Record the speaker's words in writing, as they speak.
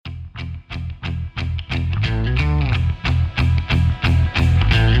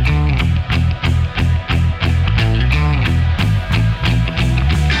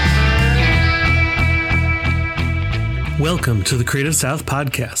Welcome to the Creative South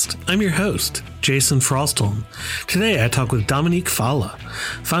Podcast. I'm your host, Jason Frostholm. Today I talk with Dominique Falla,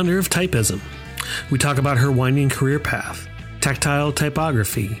 founder of Typism. We talk about her winding career path, tactile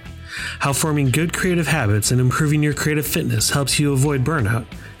typography, how forming good creative habits and improving your creative fitness helps you avoid burnout,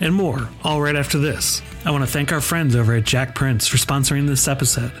 and more, all right after this. I want to thank our friends over at Jack Prints for sponsoring this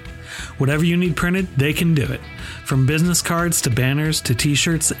episode. Whatever you need printed, they can do it. From business cards to banners to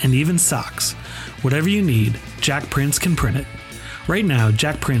t-shirts and even socks. Whatever you need, Jack Prints can print it. Right now,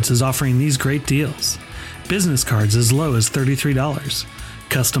 Jack Prints is offering these great deals. Business cards as low as $33.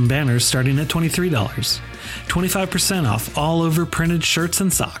 Custom banners starting at $23. 25% off all over printed shirts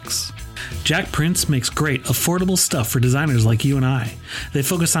and socks. Jack Prints makes great, affordable stuff for designers like you and I. They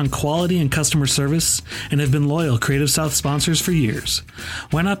focus on quality and customer service and have been loyal Creative South sponsors for years.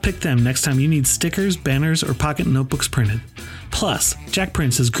 Why not pick them next time you need stickers, banners, or pocket notebooks printed? Plus, Jack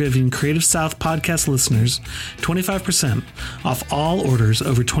Prints is giving Creative South podcast listeners 25% off all orders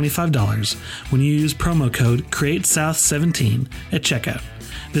over $25 when you use promo code CreateSouth17 at checkout.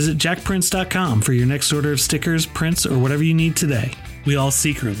 Visit jackprints.com for your next order of stickers, prints, or whatever you need today. We all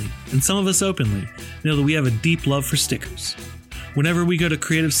secretly, and some of us openly, know that we have a deep love for stickers. Whenever we go to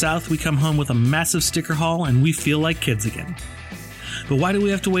Creative South, we come home with a massive sticker haul and we feel like kids again. But why do we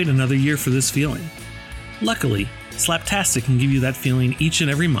have to wait another year for this feeling? Luckily, Slaptastic can give you that feeling each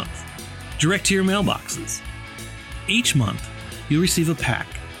and every month, direct to your mailboxes. Each month, you'll receive a pack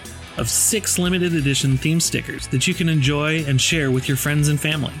of 6 limited edition themed stickers that you can enjoy and share with your friends and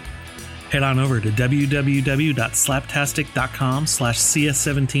family. Head on over to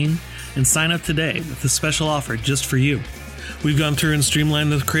www.slaptastic.com/CS17 and sign up today with a special offer just for you. We've gone through and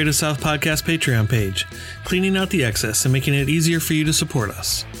streamlined the Creative South Podcast Patreon page, cleaning out the excess and making it easier for you to support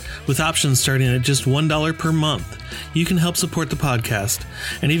us. With options starting at just $1 per month, you can help support the podcast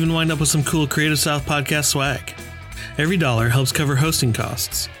and even wind up with some cool Creative South Podcast swag. Every dollar helps cover hosting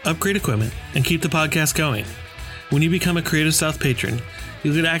costs, upgrade equipment, and keep the podcast going. When you become a Creative South patron,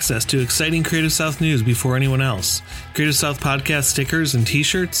 you'll get access to exciting Creative South news before anyone else, Creative South podcast stickers and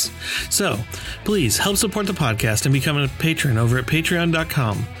t-shirts. So, please help support the podcast and become a patron over at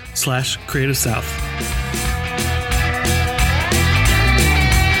patreon.com/Creative South.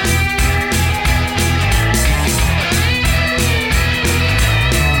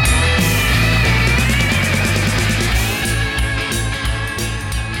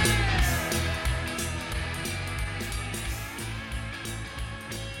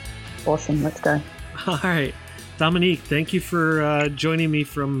 Awesome, let's go. All right. Dominique, thank you for joining me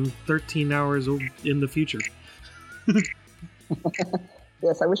from 13 hours in the future.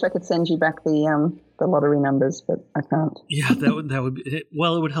 Yes, I wish I could send you back the lottery numbers, but I can't. Yeah, that would be,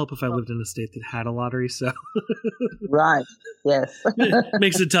 well, it would help if I lived in a state that had a lottery, so. Right, yes.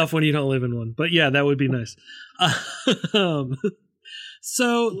 Makes it tough when you don't live in one, but yeah, that would be nice.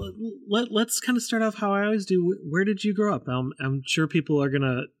 So let's kind of start off how I always do. Where did you grow up? I'm sure people are going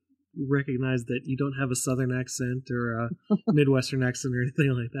to recognize that you don't have a Southern accent or a Midwestern accent or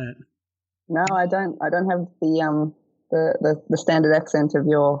anything like that. No, I don't have the standard accent of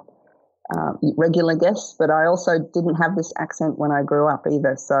your regular guests, but I also didn't have this accent when I grew up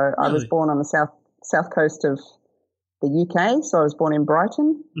either. So really? I was born on the south coast of the UK. So I was born in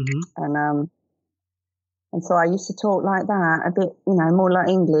Brighton, and so I used to talk like that, a bit, more like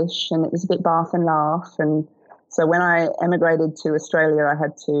English, and it was a bit barf and laugh. And so when I emigrated to Australia, I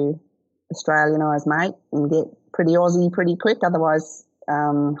had to Australianise, mate, and get pretty Aussie pretty quick. Otherwise,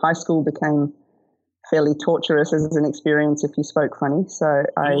 high school became fairly torturous as an experience if you spoke funny. So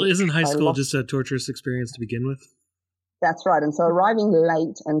isn't high school just a torturous experience to begin with? That's right. And so arriving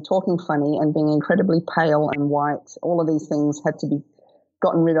late and talking funny and being incredibly pale and white, all of these things had to be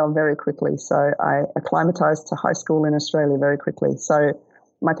gotten rid of very quickly. So I acclimatized to high school in Australia very quickly. So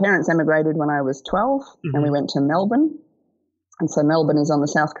my parents emigrated when I was 12 and we went to Melbourne. And so Melbourne is on the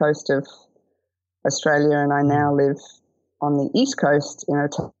south coast of Australia, and I now live on the east coast in a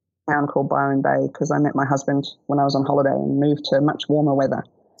town called Byron Bay because I met my husband when I was on holiday and moved to much warmer weather.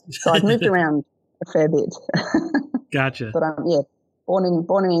 So I've moved around a fair bit. Gotcha. But born in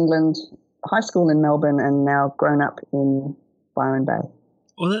England, high school in Melbourne, and now grown up in Byron Bay.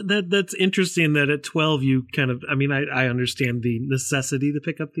 Well, that's interesting that at 12 you kind of, I understand the necessity to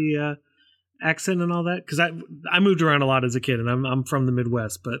pick up the accent and all that, because I moved around a lot as a kid, and I'm from the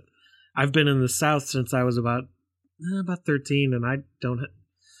Midwest, but I've been in the South since I was about 13, and I don't,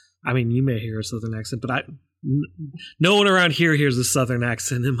 you may hear a Southern accent, but no one around here hears a Southern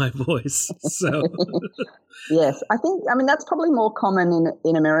accent in my voice, so. Yes, I think, that's probably more common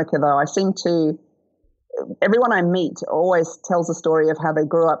in America, though. I seem to everyone I meet always tells a story of how they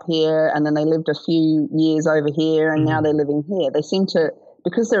grew up here and then they lived a few years over here and now they're living here. They seem to,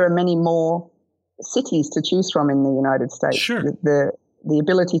 because there are many more cities to choose from in the United States, sure. the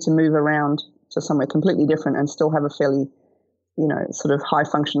ability to move around to somewhere completely different and still have a fairly, sort of high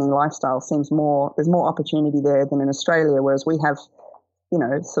functioning lifestyle seems there's more opportunity there than in Australia, whereas we have,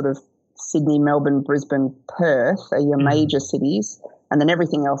 sort of Sydney, Melbourne, Brisbane, Perth are your major cities, and then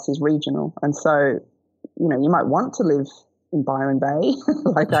everything else is regional. And so, you might want to live in Byron Bay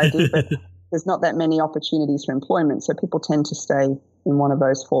like I did, but there's not that many opportunities for employment. So people tend to stay in one of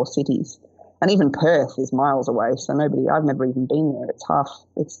those 4 cities. And even Perth is miles away. So I've never even been there.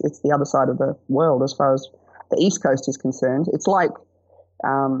 It's the other side of the world as far as the East Coast is concerned. It's like,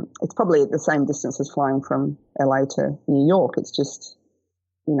 it's probably at the same distance as flying from LA to New York. It's just,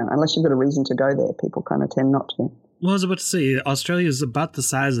 unless you've got a reason to go there, people kind of tend not to. Well, I was about to say, Australia is about the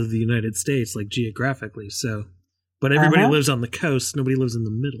size of the United States, like geographically. So, but everybody lives on the coast. Nobody lives in the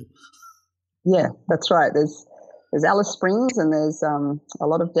middle. Yeah, that's right. There's Alice Springs and there's a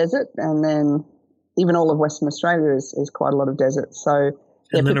lot of desert, and then even all of Western Australia is quite a lot of desert. So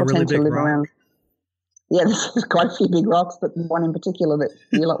yeah, people tend to live around. Yeah, there's quite a few big rocks, but one in particular that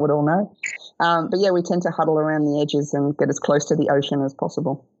you lot would all know. But yeah, we tend to huddle around the edges and get as close to the ocean as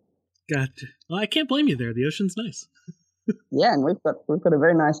possible. Gotcha. Well, I can't blame you there. The ocean's nice. Yeah, and we've got a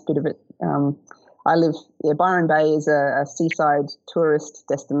very nice bit of it. Byron Bay is a seaside tourist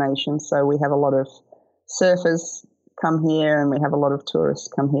destination, so we have a lot of surfers come here and we have a lot of tourists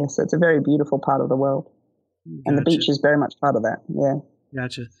come here. So it's a very beautiful part of the world. Gotcha. And the beach is very much part of that, yeah.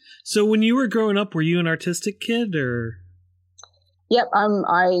 Gotcha. So when you were growing up, were you an artistic kid or? Yep,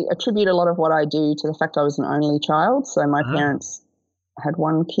 I attribute a lot of what I do to the fact I was an only child. So my parents had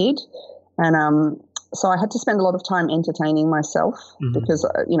one kid, and so I had to spend a lot of time entertaining myself because,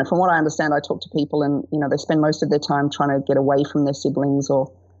 from what I understand, I talk to people and, they spend most of their time trying to get away from their siblings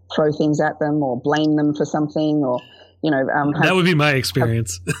or throw things at them or blame them for something or, that would be my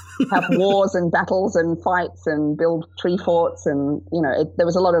experience. have wars and battles and fights and build tree forts. And, there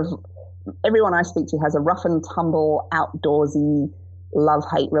was a lot of, everyone I speak to has a rough and tumble, outdoorsy,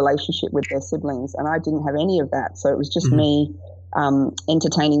 love-hate relationship with their siblings. And I didn't have any of that. So it was just me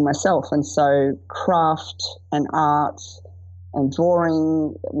entertaining myself. And so craft and art and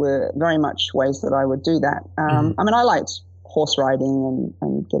drawing were very much ways that I would do that. I liked horse riding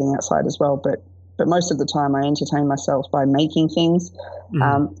and getting outside as well, but most of the time I entertained myself by making things.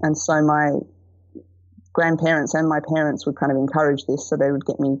 And so my grandparents and my parents would kind of encourage this. So they would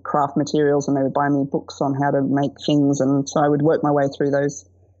get me craft materials and they would buy me books on how to make things. And so I would work my way through those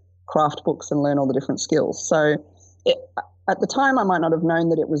craft books and learn all the different skills. So at the time I might not have known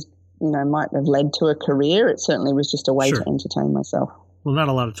that it was, might have led to a career. It certainly was just a way to entertain myself. Well, not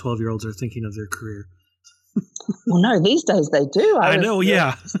a lot of 12-year-olds are thinking of their career. Well, no, these days they do. I know,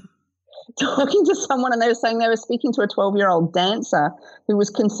 yeah. Talking to someone and they were saying they were speaking to a 12-year-old dancer who was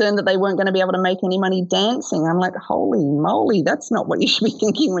concerned that they weren't going to be able to make any money dancing. I'm like, holy moly, that's not what you should be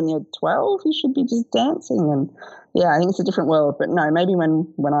thinking when you're 12. You should be just dancing. And yeah, I think it's a different world. But no, maybe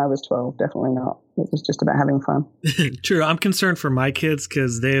when I was 12, definitely not. It was just about having fun. True. I'm concerned for my kids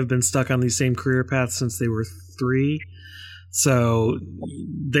because they have been stuck on these same career paths since they were 3. So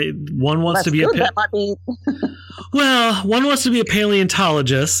one wants to be that might be one wants to be a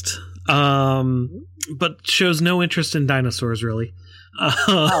paleontologist, but shows no interest in dinosaurs really.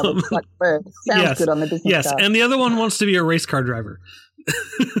 Like bird. Sounds good on the business card. And the other one wants to be a race car driver.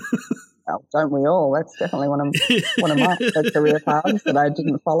 Oh, don't we all? That's definitely one of my career paths that I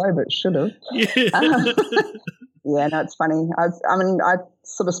didn't follow but should have. Yeah, no, it's funny. I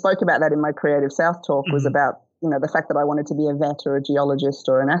sort of spoke about that in my Creative South talk. Was about the fact that I wanted to be a vet or a geologist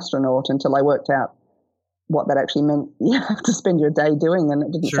or an astronaut until I worked out what that actually meant. You have to spend your day doing, and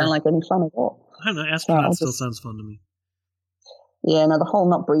it didn't sound like any fun at all. I don't know. Astronaut still sounds fun to me. Yeah, no, the whole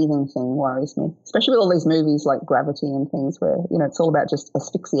not breathing thing worries me, especially with all these movies like Gravity and things where, it's all about just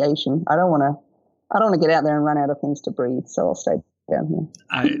asphyxiation. I don't want to get out there and run out of things to breathe, so I'll stay down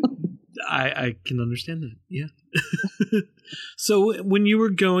here. I can understand that, yeah. So when you were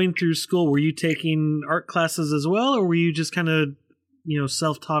going through school, were you taking art classes as well, or were you just kind of,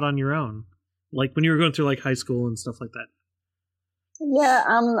 self-taught on your own? Like when you were going through like high school and stuff like that? Yeah,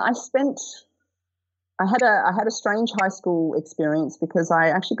 I had a strange high school experience because I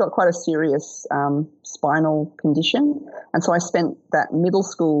actually got quite a serious spinal condition. And so I spent that middle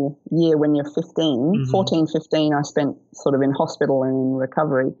school year when you're 15, 14, 15, I spent sort of in hospital and in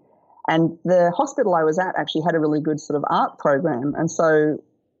recovery. And the hospital I was at actually had a really good sort of art program. And so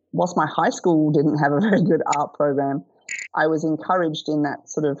whilst my high school didn't have a very good art program, I was encouraged in that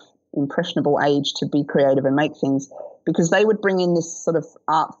sort of impressionable age to be creative and make things, because they would bring in this sort of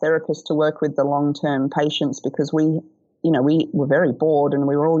art therapist to work with the long-term patients, because we were very bored and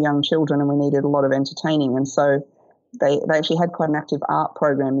we were all young children and we needed a lot of entertaining. And so they actually had quite an active art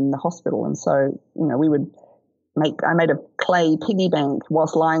program in the hospital. And so, I made a clay piggy bank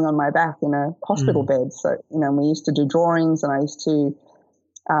whilst lying on my back in a hospital bed. So, we used to do drawings, and I used to,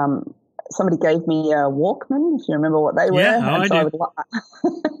 somebody gave me a Walkman, if you remember what they were. Yeah, I do.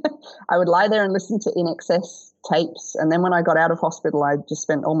 I would lie there and listen to In Excess tapes. And then when I got out of hospital, I just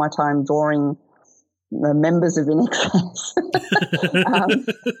spent all my time drawing the members of In Excess.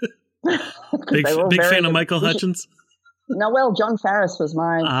 Big fan of Michael Hutchence? No, well, John Farris was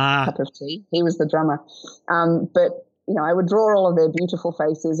my cup of tea. He was the drummer. But, I would draw all of their beautiful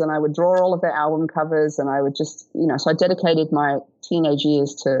faces, and I would draw all of their album covers, and I would just, so I dedicated my teenage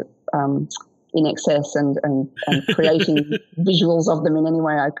years to In Excess and creating visuals of them in any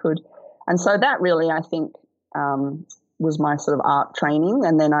way I could. And so that really, I think, was my sort of art training.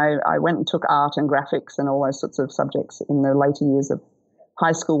 And then I went and took art and graphics and all those sorts of subjects in the later years of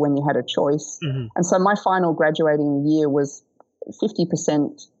high school when you had a choice. Mm-hmm. And so my final graduating year was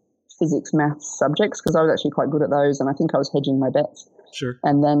 50% physics, maths subjects, because I was actually quite good at those, and I think I was hedging my bets. Sure.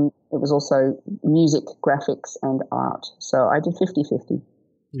 And then it was also music, graphics, and art. So I did 50-50.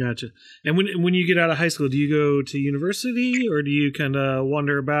 Gotcha. And when you get out of high school, do you go to university, or do you kind of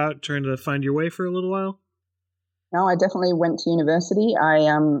wander about trying to find your way for a little while? No, I definitely went to university.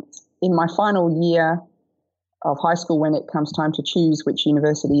 In my final year of high school, when it comes time to choose which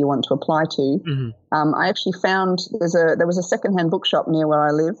university you want to apply to, I actually found there was a secondhand bookshop near where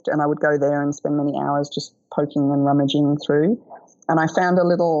I lived, and I would go there and spend many hours just poking and rummaging through. And I found a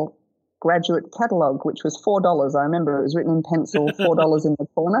little graduate catalogue, which was $4. I remember it was written in pencil, $4 in the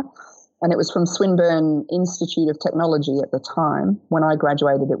corner. And it was from Swinburne Institute of Technology at the time. When I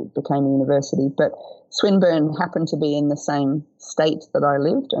graduated, it became a university. But Swinburne happened to be in the same state that I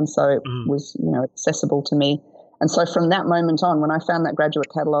lived, and so it was, accessible to me. And so from that moment on, when I found that graduate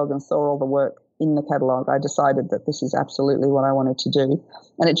catalogue and saw all the work in the catalogue, I decided that this is absolutely what I wanted to do.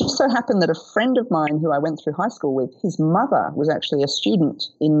 And it just so happened that a friend of mine who I went through high school with, his mother was actually a student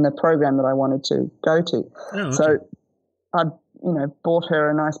in the program that I wanted to go to. Oh, okay. So I bought her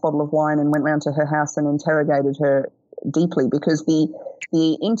a nice bottle of wine and went round to her house and interrogated her deeply, because the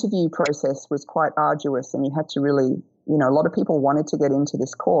interview process was quite arduous, and you had to really, a lot of people wanted to get into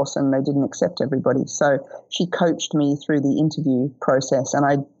this course and they didn't accept everybody. So she coached me through the interview process, and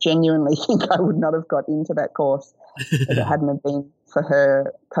I genuinely think I would not have got into that course if it hadn't have been for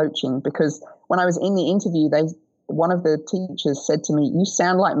her coaching, because when I was in the interview, one of the teachers said to me, "You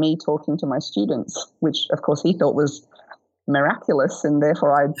sound like me talking to my students," which of course he thought was miraculous, and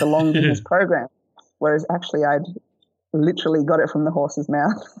therefore I belonged in his program, whereas actually I'd literally got it from the horse's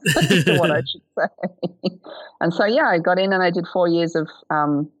mouth as to what I should say. And so, I got in and I did 4 years of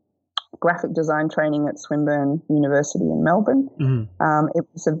graphic design training at Swinburne University in Melbourne. It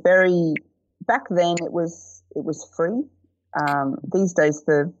was back then it was free. These days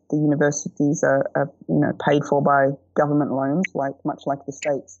the universities are paid for by government loans, much like the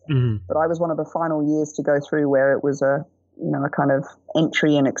States. But I was one of the final years to go through where it was a kind of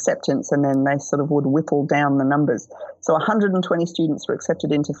entry and acceptance, and then they sort of would whittle down the numbers. So 120 students were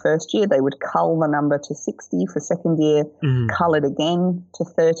accepted into first year. They would cull the number to 60 for second year, cull it again to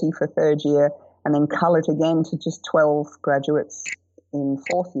 30 for third year, and then cull it again to just 12 graduates in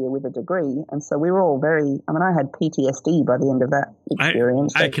fourth year with a degree. And so we were all I had PTSD by the end of that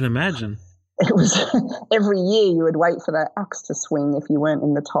experience. I can imagine. It was every year you would wait for that axe to swing if you weren't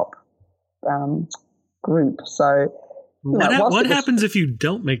in the top group. So what happens if you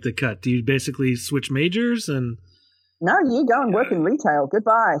don't make the cut? Do you basically switch majors? And no, you go and work in retail.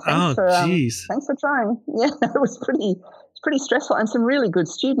 Goodbye. Thanks for trying. Yeah, it was pretty stressful, and some really good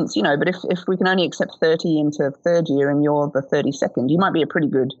students, but if we can only accept 30 into third year and you're the 32nd, you might be a pretty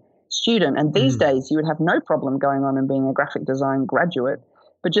good student. And these days you would have no problem going on and being a graphic design graduate,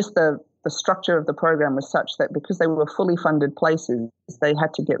 but just the structure of the program was such that because they were fully funded places, they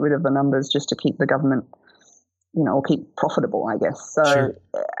had to get rid of the numbers just to keep the government or keep profitable, I guess. So, sure.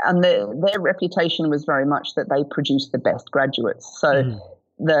 And their reputation was very much that they produced the best graduates. So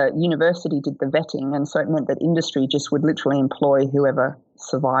the university did the vetting, and so it meant that industry just would literally employ whoever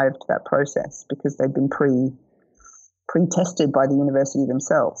survived that process because they'd been pre-tested by the university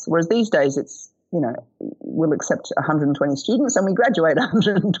themselves. Whereas these days it's, we'll accept 120 students and we graduate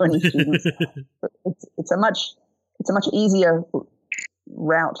 120 students. It's a much easier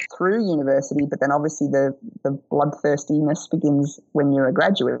route through university, but then obviously the bloodthirstiness begins when you're a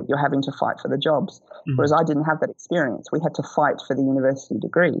graduate. You're having to fight for the jobs, whereas I didn't have that experience. We had to fight for the university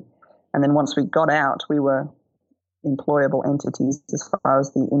degree. And then once we got out, we were employable entities as far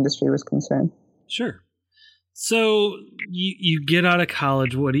as the industry was concerned. Sure. So you get out of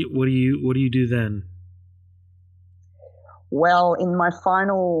college. What do you do then? Well, in my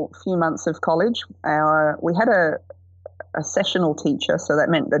final few months of college, we had a sessional teacher, so that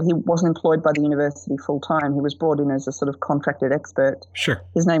meant that he wasn't employed by the university full time. He was brought in as a sort of contracted expert. Sure.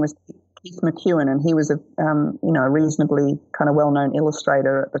 His name was Keith McEwen, and he was a reasonably kind of well-known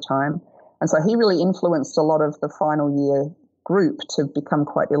illustrator at the time. And so he really influenced a lot of the final year group to become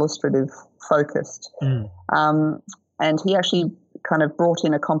quite illustrative focused. And he actually kind of brought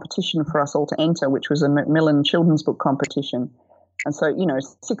in a competition for us all to enter, which was a Macmillan children's book competition. And so,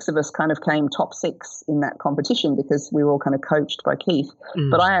 6 of us kind of came top 6 in that competition because we were all kind of coached by Keith.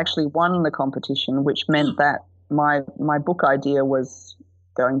 But I actually won the competition, which meant that my book idea was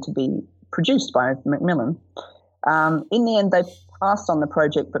going to be produced by Macmillan. In the end, they passed on the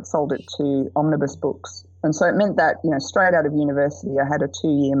project but sold it to Omnibus Books. And so it meant that, straight out of university, I had a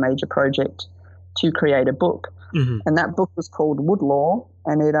 2-year major project to create a book. And that book was called Woodlaw,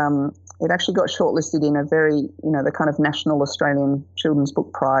 and it actually got shortlisted in a very, the kind of National Australian Children's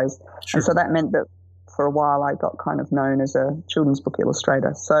Book Prize. Sure. And so that meant that for a while I got kind of known as a children's book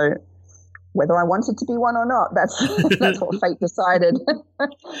illustrator. So whether I wanted to be one or not, that's what fate decided.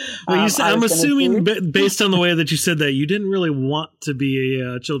 Well, I'm assuming based on the way that you said that, you didn't really want to be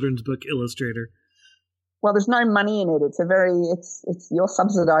a children's book illustrator. Well, there's no money in it. It's you're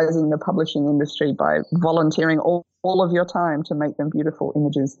subsidizing the publishing industry by volunteering all of your time to make them beautiful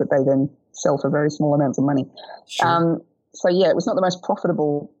images that they then sell for very small amounts of money. Sure. So yeah, it was not the most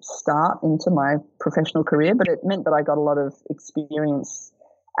profitable start into my professional career, but it meant that I got a lot of experience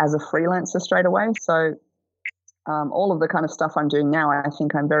as a freelancer straight away. So all of the kind of stuff I'm doing now, I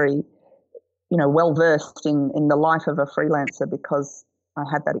think I'm very, well versed in the life of a freelancer because I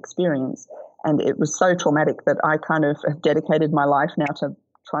had that experience. And it was so traumatic that I kind of have dedicated my life now to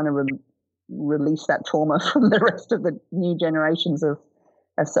trying to release that trauma from the rest of the new generations of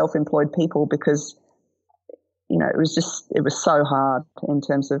self-employed people because, it was so hard in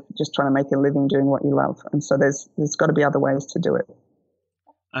terms of just trying to make a living doing what you love. And so there's got to be other ways to do it.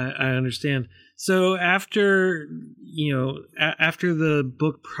 I understand. So after the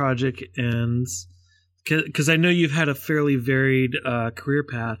book project ends, because I know you've had a fairly varied career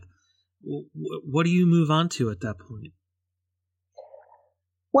path, what do you move on to at that point?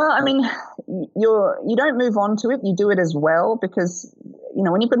 Well, I mean, you don't move on to it. You do it as well because,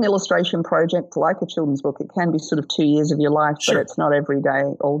 when you've got an illustration project like a children's book, it can be sort of 2 years of your life, Sure. But it's not every day,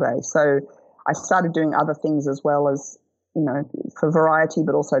 all day. So I started doing other things as well as, for variety,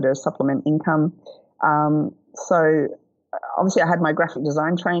 but also to supplement income. So obviously I had my graphic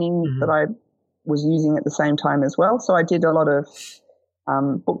design training that I was using at the same time as well. So I did a lot of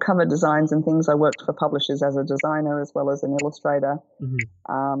book cover designs and things. I worked for publishers as a designer as well as an illustrator.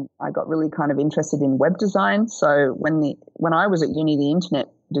 I got really kind of interested in web design. So when I was at uni, the internet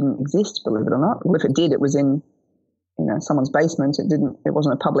didn't exist, believe it or not. Well, if it did, it was in someone's basement. It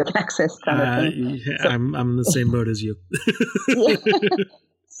wasn't a public access kind of thing. Yeah, so, I'm in the same boat as you. Yeah.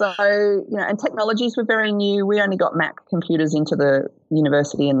 So, and technologies were very new. We only got Mac computers into the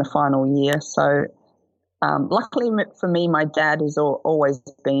university in the final year. So luckily for me, my dad has always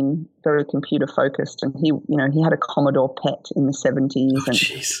been very computer focused, and he had a Commodore PET in the 70s, and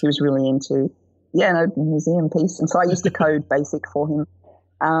geez. He was really into museum piece. And so I used to code BASIC for him.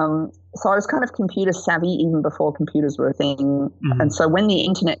 So I was kind of computer savvy even before computers were a thing. And so when the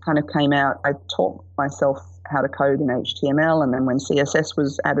internet kind of came out, I taught myself how to code in HTML, and then when CSS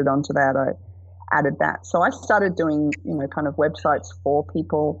was added onto that, I added that. So I started doing kind of websites for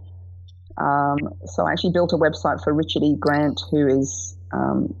people. So I actually built a website for Richard E. Grant, who is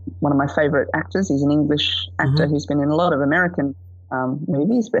one of my favorite actors. He's an English actor who's been in a lot of American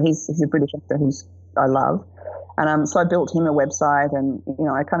movies, but he's a British actor I love. And so I built him a website, and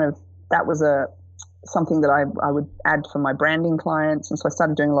that was something that I would add for my branding clients. And so I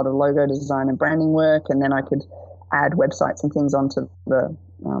started doing a lot of logo design and branding work, and then I could add websites and things onto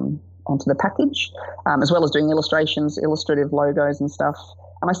the package, as well as doing illustrations, illustrative logos and stuff.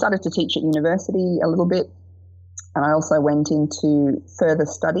 And I started to teach at university a little bit, and I also went into further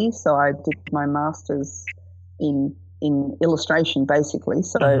study. So I did my master's in illustration, basically.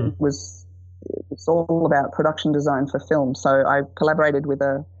 So it was all about production design for film. So I collaborated with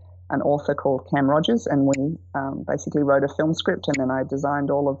an author called Cam Rogers, and we basically wrote a film script, and then I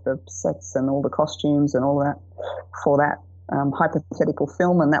designed all of the sets and all the costumes and all that for that hypothetical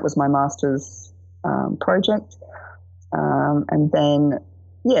film, and that was my master's project. And then,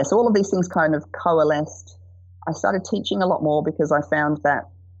 so all of these things kind of coalesced. I started teaching a lot more because I found that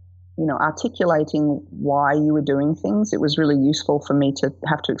articulating why you were doing things. It was really useful for me to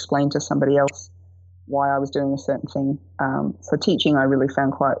have to explain to somebody else why I was doing a certain thing. So teaching I really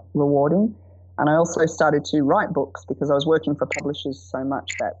found quite rewarding. And I also started to write books because I was working for publishers so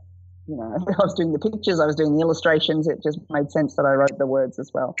much that, I was doing the pictures, I was doing the illustrations. It just made sense that I wrote the words as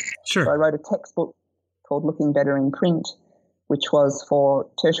well. Sure. So I wrote a textbook called Looking Better in Print, which was for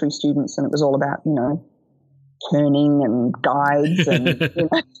tertiary students, and it was all about, turning and guides and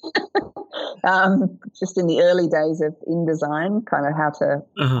just in the early days of InDesign, kind of how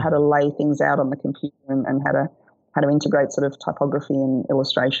to lay things out on the computer and how to integrate sort of typography and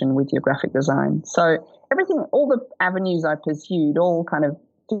illustration with your graphic design. So all the avenues I pursued all kind of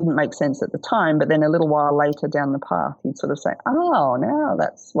didn't make sense at the time, but then a little while later down the path, you'd sort of say, oh, now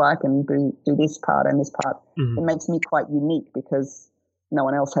that's why I can do this part and this part. Mm-hmm. It makes me quite unique because no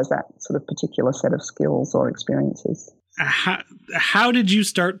one else has that sort of particular set of skills or experiences. How did you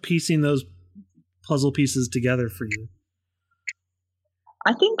start piecing those puzzle pieces together for you?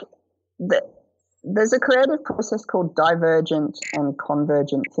 I think that there's a creative process called divergent and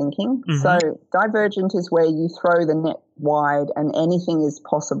convergent thinking. Mm-hmm. So divergent is where you throw the net wide and anything is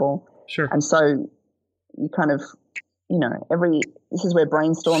possible. Sure. And so you kind of, this is where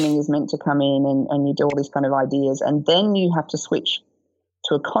brainstorming is meant to come in and you do all these kind of ideas. And then you have to switch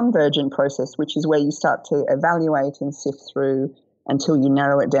to a convergent process, which is where you start to evaluate and sift through until you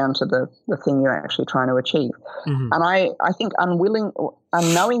narrow it down to the thing you're actually trying to achieve. Mm-hmm. And I think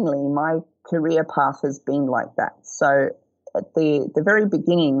unknowingly, my career path has been like that. So at the very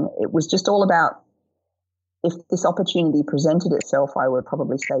beginning, it was just all about, if this opportunity presented itself, I would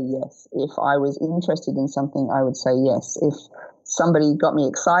probably say yes. If I was interested in something, I would say yes. If somebody got me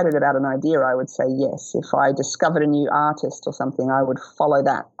excited about an idea, I would say yes. If I discovered a new artist or something, I would follow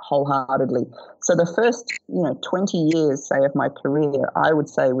that wholeheartedly. So the first, 20 years, say, of my career, I would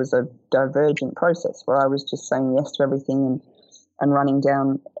say was a divergent process where I was just saying yes to everything and running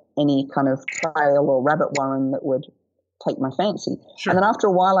down any kind of trail or rabbit warren that would take my fancy. Sure. And then after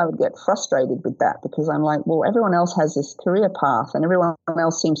a while, I would get frustrated with that because I'm like, well, everyone else has this career path and everyone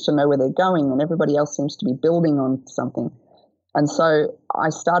else seems to know where they're going and everybody else seems to be building on something. And so I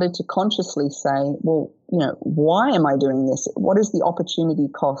started to consciously say, well, why am I doing this? What is the opportunity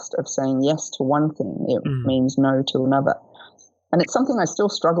cost of saying yes to one thing? It means no to another. And it's something I still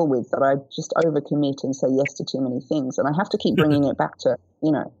struggle with, that I just overcommit and say yes to too many things. And I have to keep bringing it back to,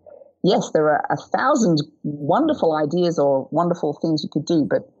 yes, there are 1,000 wonderful ideas or wonderful things you could do,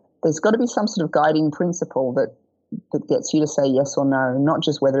 but there's got to be some sort of guiding principle that gets you to say yes or no, not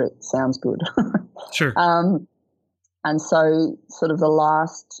just whether it sounds good. Sure. And so sort of the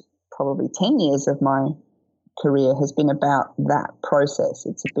last probably 10 years of my career has been about that process.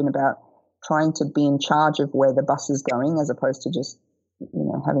 It's been about trying to be in charge of where the bus is going as opposed to just,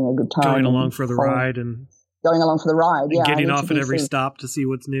 having a good time. Going along for the ride and yeah. Getting off at every stop to see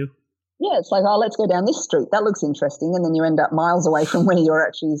what's new. Yeah, it's like, let's go down this street. That looks interesting. And then you end up miles away from where you're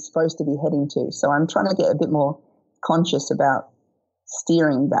actually supposed to be heading to. So I'm trying to get a bit more conscious about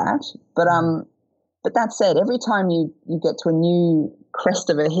steering that. But that said, every time you get to a new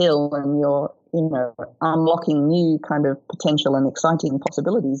crest of a hill and you're, unlocking new kind of potential and exciting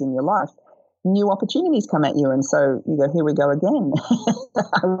possibilities in your life, new opportunities come at you. And so you go, here we go again.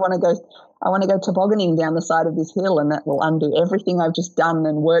 I want to go tobogganing down the side of this hill, and that will undo everything I've just done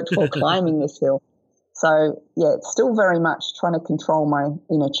and worked for climbing this hill. So, yeah, it's still very much trying to control my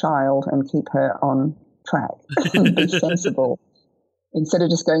inner child and keep her on track and be sensible. Instead of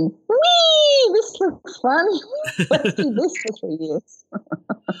just going, wee, this looks fun. Let's do this for 3 years.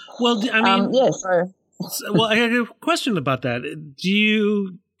 Well, I mean, Well, I have a question about that.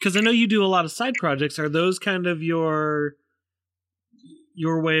 Because I know you do a lot of side projects. Are those kind of your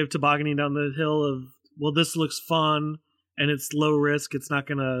way of tobogganing down the hill of, well, this looks fun and it's low risk, it's not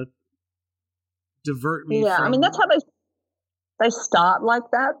going to divert me? Yeah, I mean, that's how they start like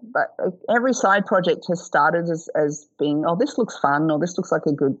that, but every side project has started as being, this looks fun, or this looks like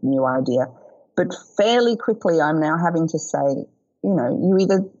a good new idea. But fairly quickly, I'm now having to say, you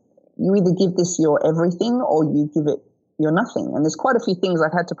either give this your everything or you give it your nothing. And there's quite a few things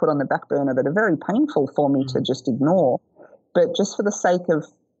I've had to put on the back burner that are very painful for me to just ignore. But just for the sake of,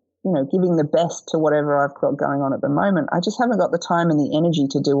 giving the best to whatever I've got going on at the moment, I just haven't got the time and the energy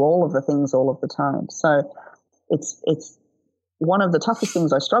to do all of the things all of the time. So it's one of the toughest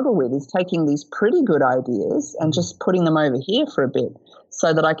things I struggle with is taking these pretty good ideas and just putting them over here for a bit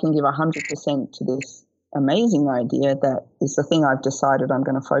so that I can give 100% to this amazing idea that is the thing I've decided I'm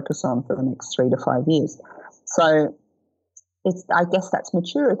going to focus on for the next 3 to 5 years. So I guess that's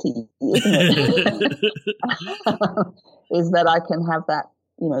maturity, isn't it? Is that I can have that,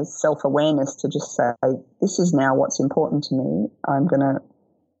 self-awareness to just say, this is now what's important to me.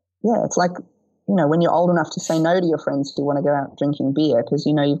 It's like, when you're old enough to say no to your friends who want to go out drinking beer because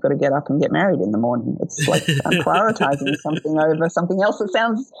you've got to get up and get married in the morning. It's like I'm prioritizing something over something else that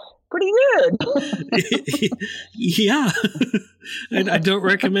sounds pretty good. Yeah. I don't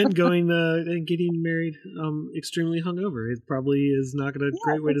recommend going and getting married extremely hungover. It probably is not a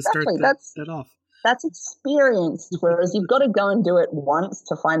great way to start that off. That's experienced, whereas you've got to go and do it once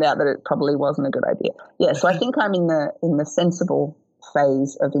to find out that it probably wasn't a good idea. Yeah, so I think I'm in the sensible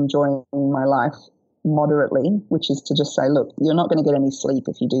phase of enjoying my life moderately, which is to just say, look, you're not going to get any sleep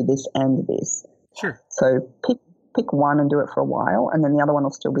if you do this and this. Sure. So pick one and do it for a while, and then the other one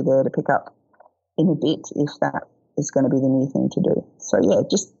will still be there to pick up in a bit if that is going to be the new thing to do. So yeah,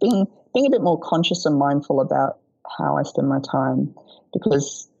 just being a bit more conscious and mindful about how I spend my time,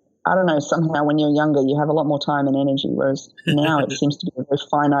 because I don't know, somehow when you're younger you have a lot more time and energy, whereas now it seems to be a very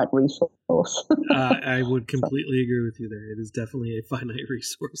finite resource. I would completely agree with you there. It is definitely a finite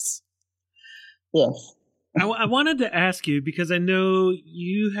resource. Yes. I wanted to ask you, because I know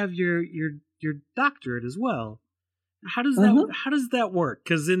you have your doctorate as well. How does that work?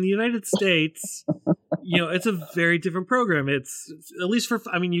 Because in the United States, it's a very different program. It's at least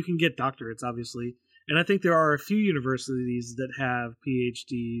you can get doctorates, obviously. And I think there are a few universities that have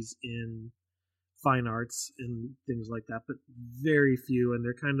PhDs in fine arts and things like that, but very few, and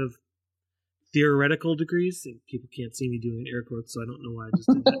they're kind of theoretical degrees. And people can't see me doing air quotes, so I don't know why I just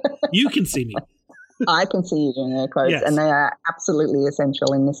did that. You can see me. I can see you doing air quotes, yes. And they are absolutely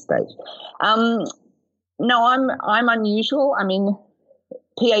essential in this stage. No, I'm unusual. I mean,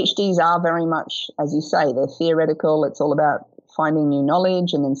 PhDs are very much, as you say, they're theoretical. It's all about finding new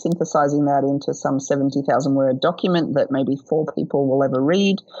knowledge and then synthesizing that into some 70,000 word document that maybe 4 people will ever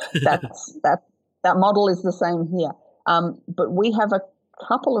read. That model is the same here. But we have a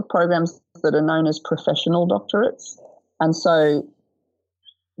couple of programs that are known as professional doctorates. And so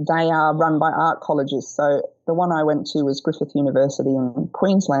they are run by art colleges. So the one I went to was Griffith University in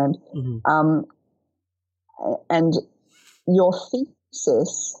Queensland. Mm-hmm. And your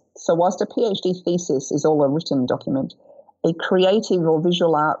thesis, so whilst a PhD thesis is all a written document, a creative or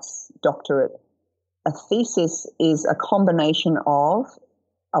visual arts doctorate, a thesis is a combination of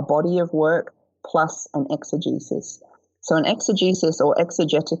a body of work plus an exegesis. So an exegesis or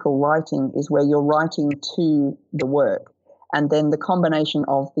exegetical writing is where you're writing to the work. And then the combination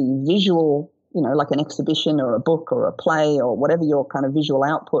of the visual, like an exhibition or a book or a play or whatever your kind of visual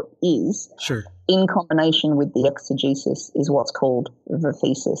output is, sure, in combination with the exegesis is what's called the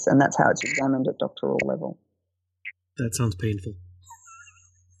thesis. And that's how it's examined at doctoral level. That sounds painful.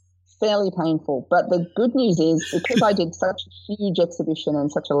 Fairly painful. But the good news is, because I did such a huge exhibition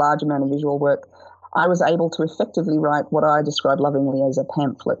and such a large amount of visual work, I was able to effectively write what I describe lovingly as a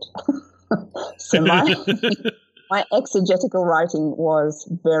pamphlet. So my exegetical writing was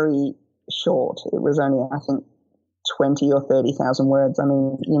very short. It was only, I think, 20 or 30,000 words. I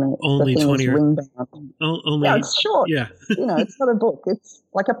mean, only the thing 20 is ring-bound. Only, yeah, it's short. Yeah. It's not a book. It's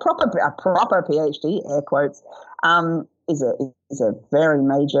like a proper PhD, air quotes, is a very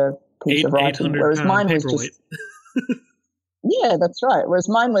major piece of writing. Whereas mine was just yeah, that's right. Whereas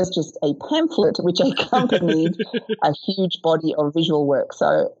mine was just a pamphlet which accompanied a huge body of visual work.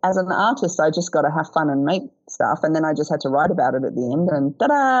 So as an artist, I just got to have fun and make stuff, and then I just had to write about it at the end, and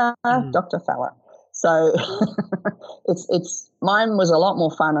ta-da, Dr. Fowler. So it's mine was a lot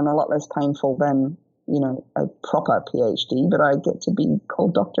more fun and a lot less painful than a proper PhD, but I get to be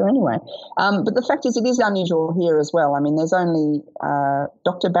called doctor anyway. But the fact is, it is unusual here as well. I mean, there's only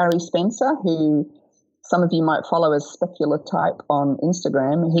Dr. Barry Spencer, who some of you might follow as Speculatype on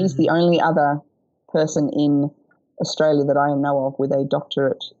Instagram. He's the only other person in Australia that I know of with a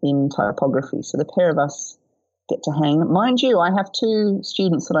doctorate in typography. So the pair of us get to hang. Mind you, I have 2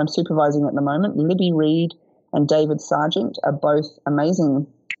 students that I'm supervising at the moment. Libby Reed and David Sargent are both amazing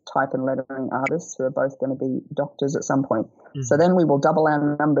type and lettering artists who are both going to be doctors at some point. Mm-hmm. So then we will double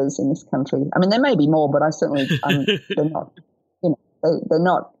our numbers in this country. I mean, there may be more, but I certainly they're not. They're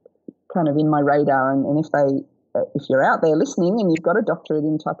not kind of in my radar. And if you're out there listening and you've got a doctorate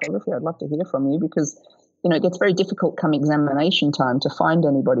in typography, I'd love to hear from you, because it gets very difficult come examination time to find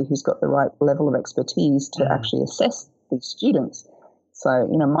anybody who's got the right level of expertise to actually assess these students. So,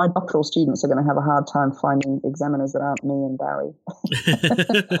 my doctoral students are going to have a hard time finding examiners that aren't me and Barry.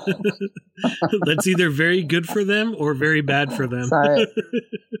 That's either very good for them or very bad for them.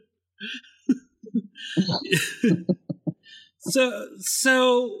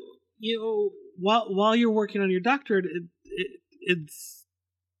 So while you're working on your doctorate, it's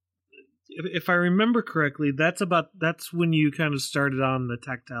if I remember correctly, that's when you kind of started on the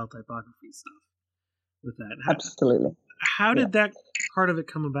tactile typography stuff with that. Absolutely. How did that part of it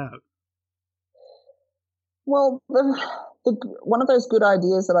come about? Well, one of those good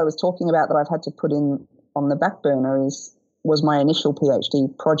ideas that I was talking about that I've had to put in on the back burner was my initial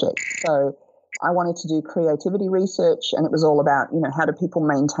PhD project. So I wanted to do creativity research, and it was all about, how do people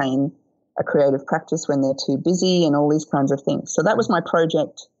maintain a creative practice when they're too busy and all these kinds of things. So that was my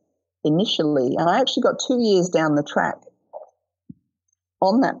project initially, and I actually got 2 years down the track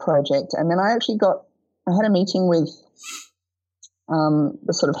on that project, and then I had a meeting with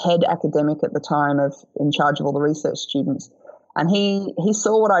the sort of head academic at the time in charge of all the research students. And he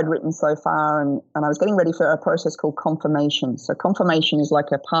saw what I'd written so far, and I was getting ready for a process called confirmation. So confirmation is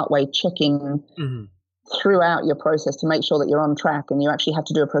like a partway check-in throughout your process to make sure that you're on track, and you actually have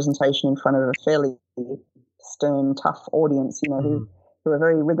to do a presentation in front of a fairly stern, tough audience, who are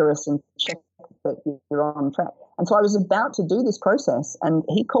very rigorous and check that you're on track. And so I was about to do this process, and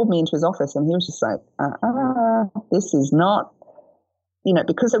he called me into his office, and he was just like, this is not,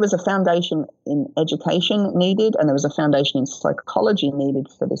 because there was a foundation in education needed and there was a foundation in psychology needed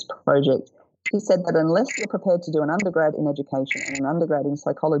for this project. He said that unless you're prepared to do an undergrad in education and an undergrad in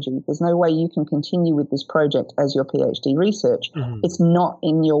psychology, there's no way you can continue with this project as your PhD research. It's not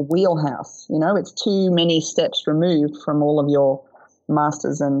in your wheelhouse. It's too many steps removed from all of your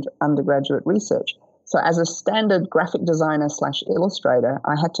master's and undergraduate research. So as a standard graphic designer / illustrator,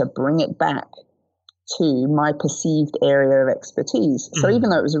 I had to bring it back to my perceived area of expertise. So even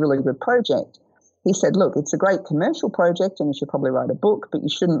though it was a really good project, he said, look, it's a great commercial project and you should probably write a book, but you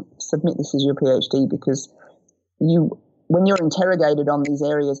shouldn't submit this as your PhD because when you're interrogated on these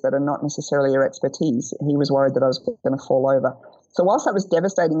areas that are not necessarily your expertise, he was worried that I was going to fall over. So whilst that was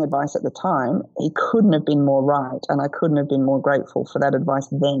devastating advice at the time, he couldn't have been more right, and I couldn't have been more grateful for that advice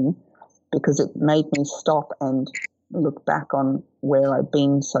then, because it made me stop and look back on where I'd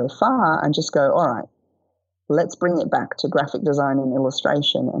been so far and just go, all right, let's bring it back to graphic design and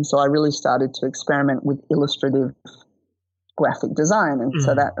illustration. And so I really started to experiment with illustrative graphic design. And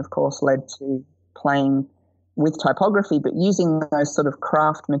so that, of course, led to playing with typography, but using those sort of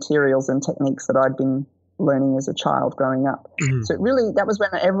craft materials and techniques that I'd been learning as a child growing up. So that was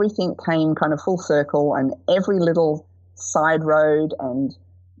when everything came kind of full circle, and every little side road and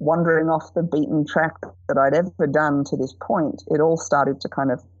wandering off the beaten track that I'd ever done to this point, it all started to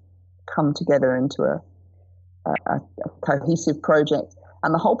kind of come together into a cohesive project.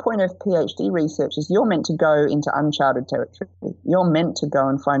 And the whole point of PhD research is you're meant to go into uncharted territory. You're meant to go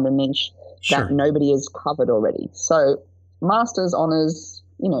and find a niche that nobody has covered already. So master's, honours,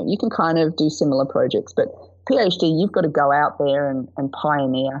 you can kind of do similar projects, but PhD, you've got to go out there and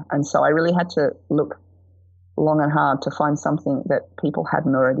pioneer. And so I really had to look long and hard to find something that people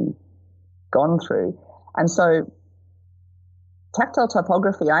hadn't already gone through. And so tactile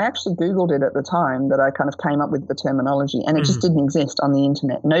typography, I actually Googled it at the time that I kind of came up with the terminology, and it just didn't exist on the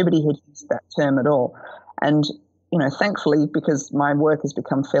internet. Nobody had used that term at all. And, thankfully, because my work has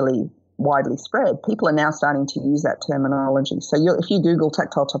become fairly widely spread, people are now starting to use that terminology. So if you Google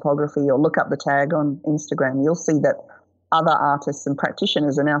tactile typography or look up the tag on Instagram, you'll see that other artists and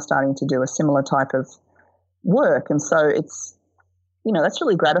practitioners are now starting to do a similar type of work. And so it's, that's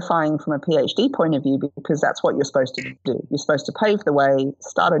really gratifying from a PhD point of view, because that's what you're supposed to do. You're supposed to pave the way,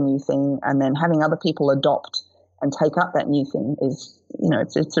 start a new thing, and then having other people adopt and take up that new thing is,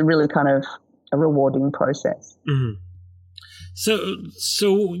 it's a really kind of a rewarding process.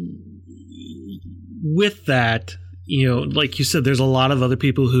 So with that, like you said, there's a lot of other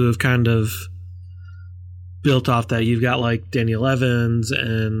people who have kind of built off that. You've got like Daniel Evans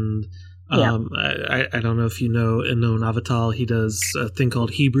and I don't know if you know Inon Avital. He does a thing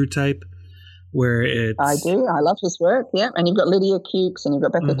called Hebrew Type, where it's... I do. I love his work, yeah. And you've got Lydia Cukes, and you've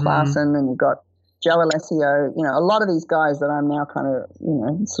got Becca Clarkson, and you've got Joe Alessio. A lot of these guys that I'm now kind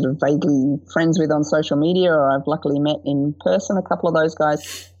of, sort of vaguely friends with on social media, or I've luckily met in person, a couple of those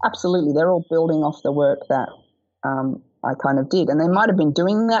guys. Absolutely. They're all building off the work that I kind of did. And they might have been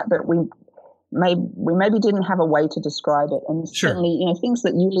doing that, but we maybe didn't have a way to describe it. And certainly, things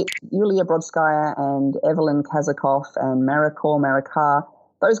that Yulia Brodskaya and Evelyn Kazakov and Marikor Marikar,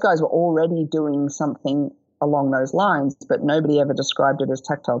 those guys were already doing something along those lines, but nobody ever described it as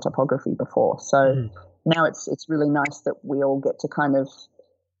tactile typography before. So now it's really nice that we all get to kind of,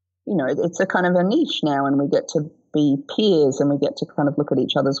 it's a kind of a niche now, and we get to be peers and we get to kind of look at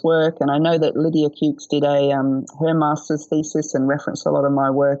each other's work. And I know that Lydia Cukes did her master's thesis and referenced a lot of my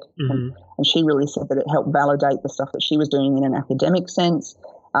work, and she really said that it helped validate the stuff that she was doing in an academic sense,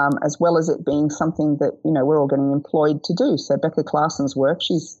 as well as it being something that, we're all getting employed to do. So Becca Clarson's work,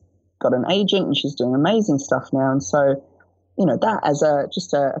 she's got an agent and she's doing amazing stuff now. And so, you know, that as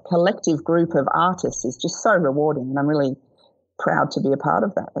just a collective group of artists is just so rewarding. And I'm really proud to be a part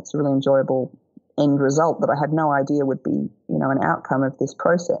of that. That's a really enjoyable end result that I had no idea would be, you know, an outcome of this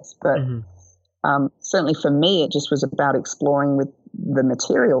process. But certainly for me, it just was about exploring with the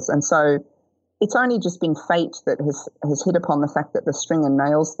materials. And so it's only just been fate that has hit upon the fact that the string and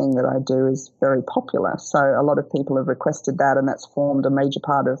nails thing that I do is very popular. So a lot of people have requested that, and that's formed a major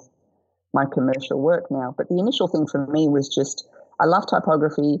part of my commercial work now. But the initial thing for me was just, I love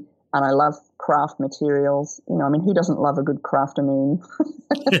typography and I love craft materials. You know, I mean, who doesn't love a good crafternoon?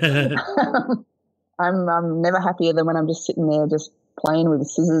 I'm never happier than when I'm just sitting there just playing with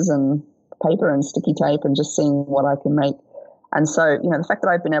scissors and paper and sticky tape and just seeing what I can make. And so, you know, the fact that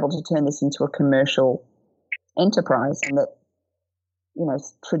I've been able to turn this into a commercial enterprise and that, you know,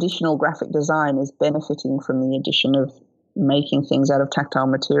 traditional graphic design is benefiting from the addition of making things out of tactile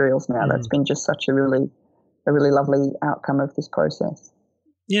materials now, that's been just such a really lovely outcome of this process.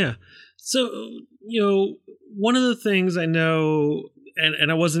 Yeah. So, you know, one of the things I know, and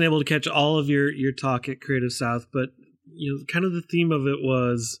I wasn't able to catch all of your talk at Creative South, but, you know, kind of the theme of it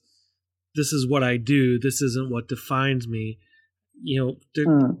was, this is what I do. This isn't what defines me. You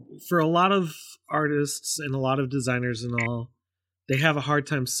know, for a lot of artists and a lot of designers and all, they have a hard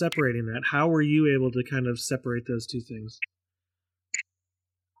time separating that. How were you able to kind of separate those two things?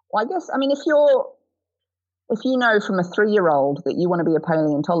 Well, I guess, I mean, if you know from a 3-year-old that you want to be a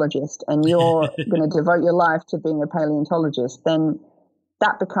paleontologist and you're going to devote your life to being a paleontologist, then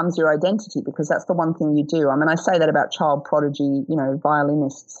that becomes your identity because that's the one thing you do. I mean, I say that about child prodigy, you know,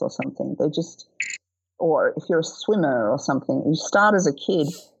 violinists or something. They just, or if you're a swimmer or something, you start as a kid,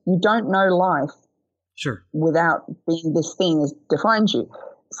 you don't know life without being this thing that defines you.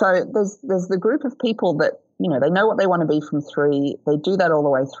 So there's the group of people that, you know, they know what they want to be from 3. They do that all the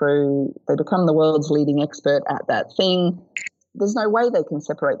way through. They become the world's leading expert at that thing. There's no way they can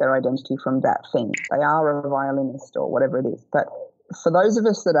separate their identity from that thing. They are a violinist or whatever it is. But for those of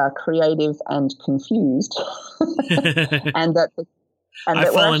us that are creative and confused, and that I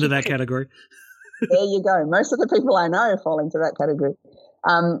fall into that category. There you go. Most of the people I know fall into that category.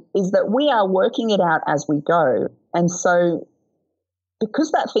 Is that we are working it out as we go, and so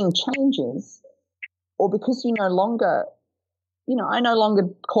because that thing changes, or because you no longer, you know, I no longer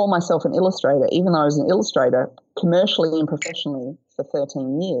call myself an illustrator, even though I was an illustrator commercially and professionally for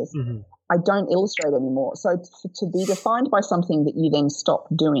 13 years. I don't illustrate anymore. So to be defined by something that you then stop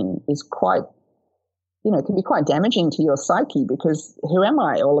doing is quite, you know, it can be quite damaging to your psyche because who am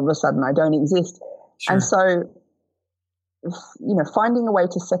I? All of a sudden I don't exist. Sure. And so, you know, finding a way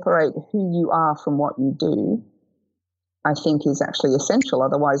to separate who you are from what you do, I think is actually essential.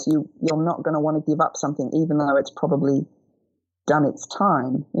 Otherwise you're not going to want to give up something, even though it's probably done its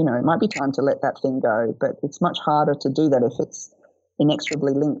time. You know, it might be time to let that thing go, but it's much harder to do that if it's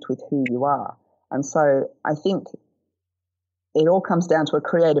inexorably linked with who you are. And so I think it all comes down to a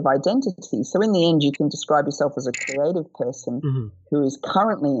creative identity. So in the end, you can describe yourself as a creative person who is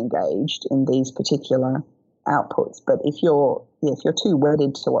currently engaged in these particular outputs. But if you're too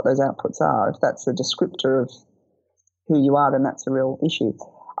wedded to what those outputs are, if that's a descriptor of who you are, then that's a real issue.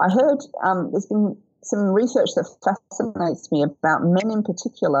 I heard there's been some research that fascinates me about men in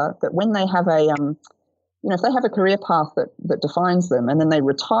particular, that when they have a you know, if they have a career path that defines them and then they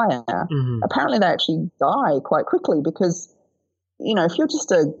retire, apparently they actually die quite quickly because, you know, if you're just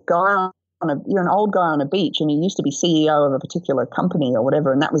a guy you're an old guy on a beach and you used to be CEO of a particular company or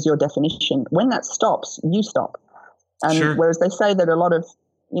whatever, and that was your definition, when that stops, you stop. And whereas they say that a lot of,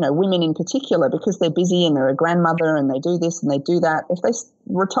 you know, women in particular, because they're busy and they're a grandmother and they do this and they do that, if they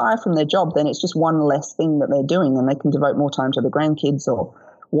retire from their job, then it's just one less thing that they're doing and they can devote more time to the grandkids or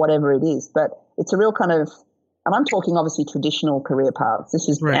whatever it is. But it's a real kind of, and I'm talking obviously traditional career paths. This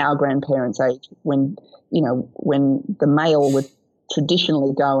is our grandparents' age when, you know, when the male would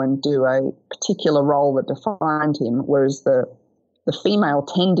traditionally go and do a particular role that defined him, whereas the female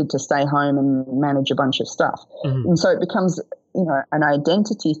tended to stay home and manage a bunch of stuff. And so it becomes, you know, an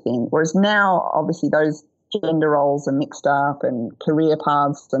identity thing. Whereas now, obviously, those gender roles are mixed up and career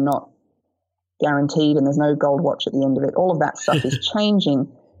paths are not guaranteed and there's no gold watch at the end of it. All of that stuff is changing.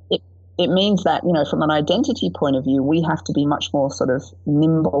 It means that, you know, from an identity point of view, we have to be much more sort of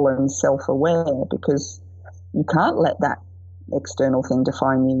nimble and self-aware because you can't let that external thing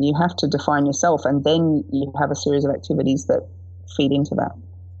define you. You have to define yourself, and then you have a series of activities that feed into that.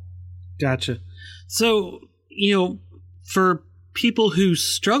 Gotcha. So, you know, for people who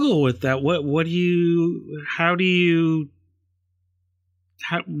struggle with that, what would you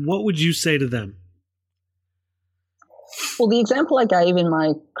say to them? Well, the example I gave in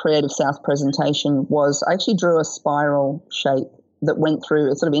my Creative South presentation was I actually drew a spiral shape that went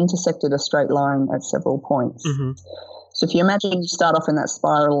through, it sort of intersected a straight line at several points. Mm-hmm. So if you imagine you start off in that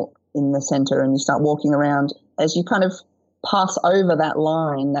spiral in the center and you start walking around, as you kind of pass over that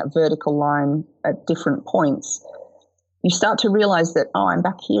line, that vertical line at different points, you start to realize that, oh, I'm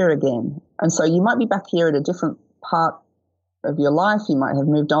back here again. And so you might be back here at a different part of your life. You might have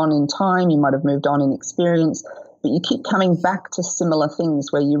moved on in time. You might have moved on in experience. But you keep coming back to similar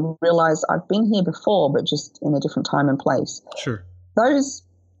things where you realize I've been here before, but just in a different time and place. Sure. Those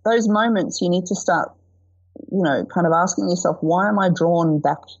moments you need to start, kind of asking yourself, why am I drawn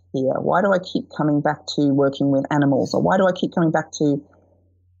back here? Why do I keep coming back to working with animals? Or why do I keep coming back to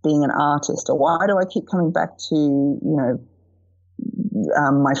being an artist? Or why do I keep coming back to,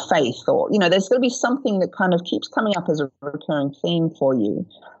 my faith? Or, there's going to be something that kind of keeps coming up as a recurring theme for you.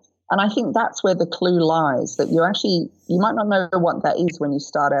 And I think that's where the clue lies, that you might not know what that is when you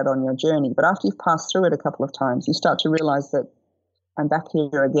start out on your journey, but after you've passed through it a couple of times, you start to realize that I'm back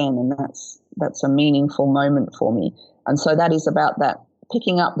here again, and that's a meaningful moment for me. And so that is about that,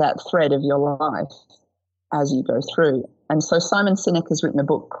 picking up that thread of your life as you go through. And so Simon Sinek has written a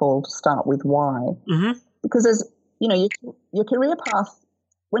book called Start With Why, mm-hmm. because there's, your career path,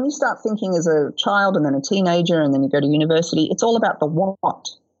 when you start thinking as a child and then a teenager and then you go to university, it's all about the what.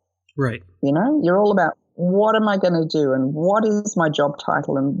 Right. You're all about what am I going to do and what is my job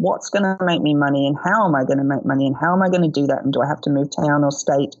title and what's going to make me money and how am I going to make money and how am I going to do that, and do I have to move town or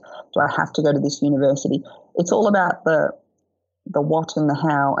state? Do I have to go to this university? It's all about the what and the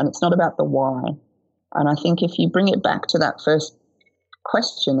how, and it's not about the why. And I think if you bring it back to that first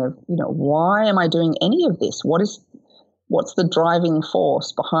question of, why am I doing any of this? What's the driving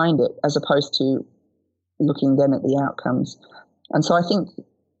force behind it, as opposed to looking then at the outcomes? And so I think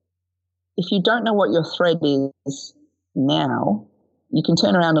if you don't know what your thread is now, you can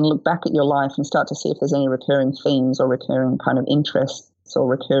turn around and look back at your life and start to see if there's any recurring themes or recurring kind of interests or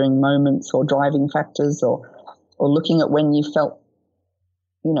recurring moments or driving factors, or looking at when you felt,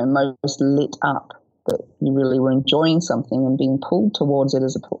 most lit up, that you really were enjoying something and being pulled towards it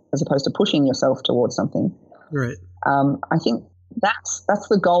as opposed to pushing yourself towards something. Right. I think that's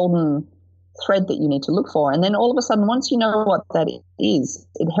the golden thread that you need to look for. And then all of a sudden, once you know what that is,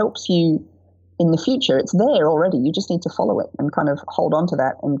 it helps you in the future. It's there already. You just need to follow it and kind of hold on to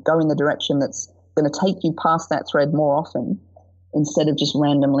that and go in the direction that's going to take you past that thread more often, instead of just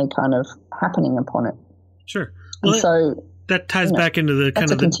randomly kind of happening upon it. Sure. Well, and so that ties back into the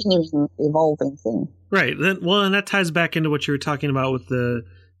kind of a continuing, evolving thing. Right. And that ties back into what you were talking about with the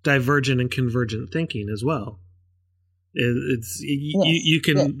divergent and convergent thinking as well. You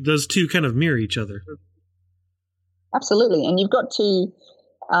can those two kind of mirror each other. Absolutely, and you've got to.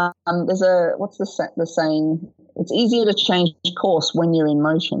 There's what's the saying? It's easier to change course when you're in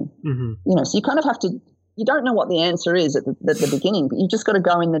motion. Mm-hmm. So you kind of have to. You don't know what the answer is at the beginning, but you've just got to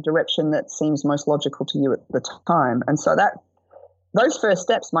go in the direction that seems most logical to you at the time. And so those first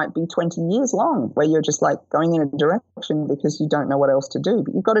steps might be 20 years long, where you're just like going in a direction because you don't know what else to do.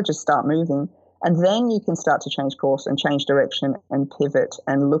 But you've got to just start moving. And then you can start to change course and change direction and pivot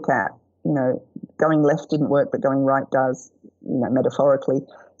and look at, going left didn't work, but going right does, metaphorically.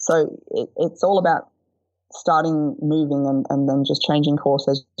 So it's all about starting moving and then just changing course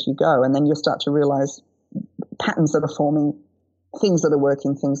as you go. And then you'll start to realize patterns that are forming, things that are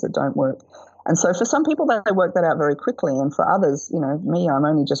working, things that don't work. And so for some people, they work that out very quickly. And for others, me, I'm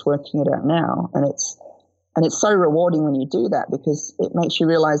only just working it out now. And it's so rewarding when you do that, because it makes you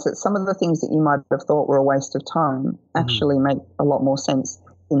realize that some of the things that you might have thought were a waste of time actually make a lot more sense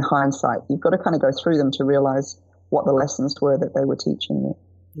in hindsight. You've got to kind of go through them to realize what the lessons were that they were teaching you.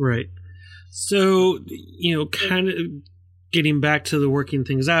 Right. So, kind of getting back to the working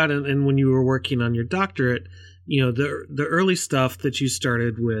things out, and when you were working on your doctorate, the early stuff that you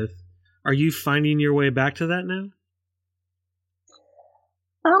started with, are you finding your way back to that now?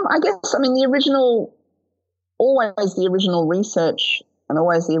 I guess, always the original research and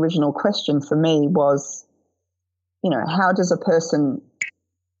always the original question for me was,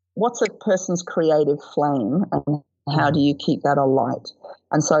 what's a person's creative flame and how do you keep that alight?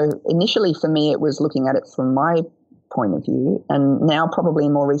 And so initially for me, it was looking at it from my point of view. And now probably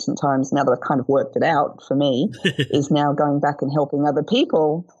in more recent times, now that I've kind of worked it out for me, is now going back and helping other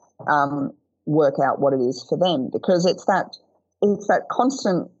people work out what it is for them, because it's that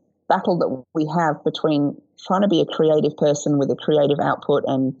constant battle that we have between trying to be a creative person with a creative output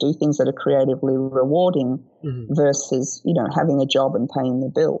and do things that are creatively rewarding versus, having a job and paying the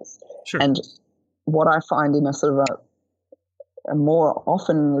bills. Sure. And what I find in a sort of a more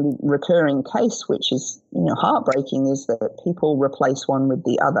often recurring case, which is, heartbreaking, is that people replace one with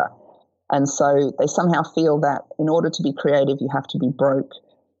the other. And so they somehow feel that in order to be creative, you have to be broke,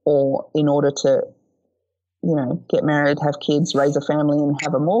 or in order to, get married, have kids, raise a family, and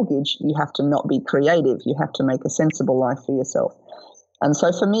have a mortgage, you have to not be creative. You have to make a sensible life for yourself. And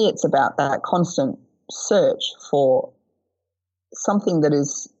so for me, it's about that constant search for something that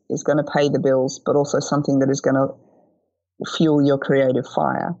is going to pay the bills, but also something that is going to fuel your creative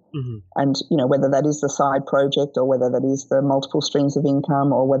fire. Mm-hmm. And, whether that is the side project, or whether that is the multiple streams of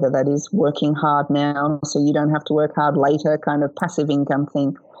income, or whether that is working hard now so you don't have to work hard later, kind of passive income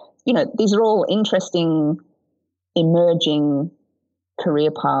thing. These are all interesting, emerging career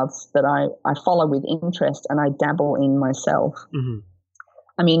paths that I follow with interest and I dabble in myself. Mm-hmm.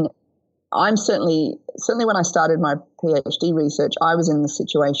 I mean, I'm certainly when I started my PhD research, I was in the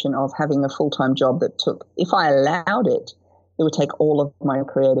situation of having a full-time job that took, if I allowed it, it would take all of my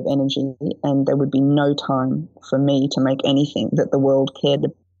creative energy, and there would be no time for me to make anything that the world cared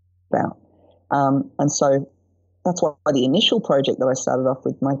about. And so that's why the initial project that I started off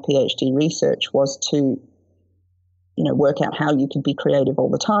with my PhD research was to, work out how you could be creative all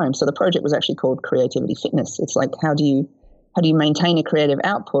the time. So the project was actually called Creativity Fitness. It's like, how do you maintain a creative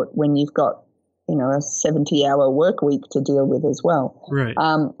output when you've got, a 70-hour work week to deal with as well? Right.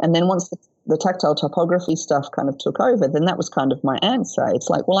 And then once the tactile topography stuff kind of took over, then that was kind of my answer. It's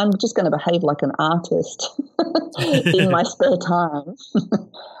like, well, I'm just going to behave like an artist in my spare time.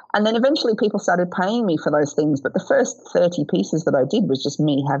 And then eventually people started paying me for those things. But the first 30 pieces that I did was just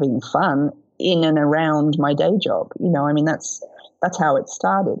me having fun in and around my day job. That's how it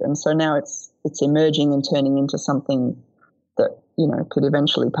started. And so now it's emerging and turning into something that, could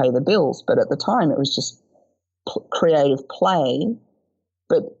eventually pay the bills. But at the time it was just creative play,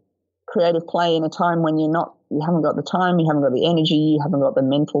 but creative play in a time when you haven't got the time, you haven't got the energy, you haven't got the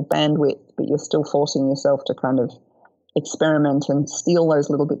mental bandwidth, but you're still forcing yourself to kind of experiment and steal those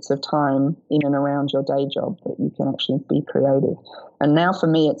little bits of time in and around your day job that you can actually be creative. And now for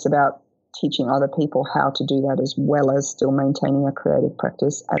me, it's about teaching other people how to do that, as well as still maintaining a creative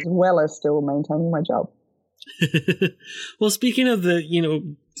practice, as well as still maintaining my job. Well, speaking of the,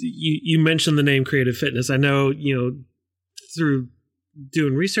 you mentioned the name Creative Fitness. I know, through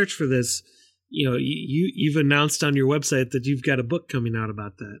doing research for this, you've announced on your website that you've got a book coming out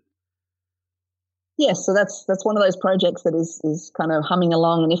about that. Yes, so that's one of those projects that is kind of humming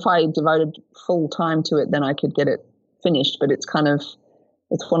along. And if I devoted full time to it, then I could get it finished. But it's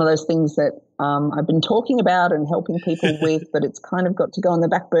one of those things that I've been talking about and helping people with, but it's kind of got to go on the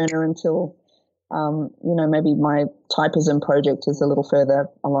back burner until maybe my typism project is a little further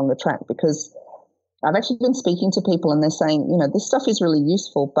along the track, because I've actually been speaking to people and they're saying, this stuff is really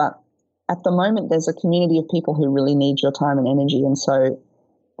useful, but at the moment there's a community of people who really need your time and energy. And so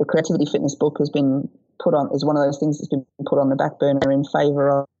the Creativity Fitness book is one of those things that's been put on the back burner in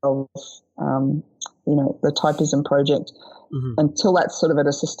favor of the typism project, mm-hmm. until that's sort of at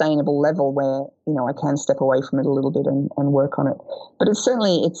a sustainable level where, I can step away from it a little bit and work on it. But it's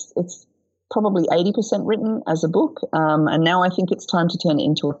probably 80% written as a book. And now I think it's time to turn it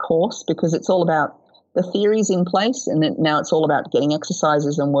into a course, because it's all about the theories in place, and now it's all about getting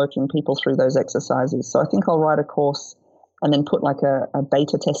exercises and working people through those exercises. So I think I'll write a course and then put like a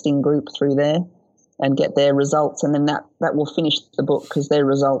beta testing group through there and get their results. And then that will finish the book, because their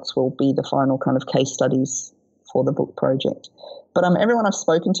results will be the final kind of case studies for the book project. But everyone I've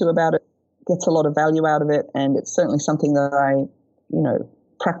spoken to about it gets a lot of value out of it. And it's certainly something that I,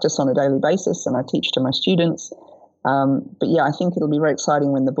 practice on a daily basis and I teach to my students. But yeah, I think it'll be very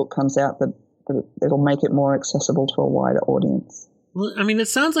exciting when the book comes out that it'll make it more accessible to a wider audience. Well, I mean, it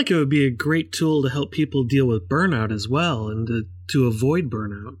sounds like it would be a great tool to help people deal with burnout as well, and to avoid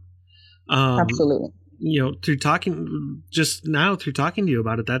burnout. Absolutely. Through talking to you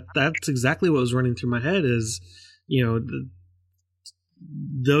about it, that's exactly what was running through my head is,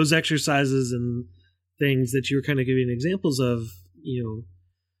 those exercises and things that you were kind of giving examples of,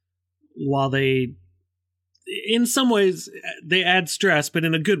 while they, in some ways, they add stress, but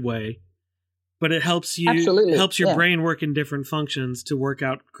in a good way. But it helps you, Absolutely. Helps your brain work in different functions to work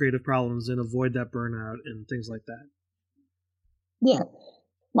out creative problems and avoid that burnout and things like that. Yeah.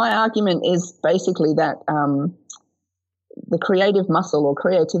 My argument is basically that the creative muscle, or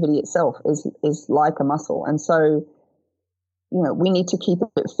creativity itself, is like a muscle. And so, we need to keep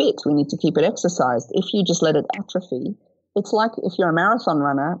it fit. We need to keep it exercised. If you just let it atrophy, it's like if you're a marathon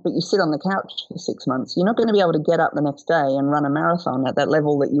runner, but you sit on the couch for 6 months, you're not going to be able to get up the next day and run a marathon at that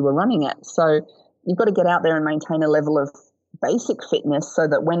level that you were running at. So you've got to get out there and maintain a level of basic fitness so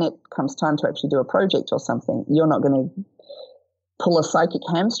that when it comes time to actually do a project or something, you're not going to pull a psychic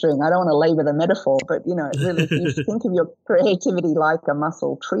hamstring. I don't want to labor the metaphor, but, really, if you think of your creativity like a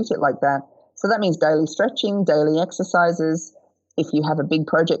muscle, treat it like that. So that means daily stretching, daily exercises. If you have a big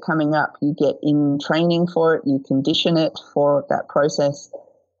project coming up, you get in training for it, you condition it for that process.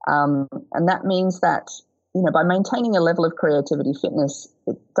 And that means that, by maintaining a level of creativity fitness,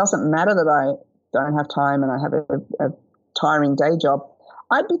 it doesn't matter that I don't have time and I have a tiring day job.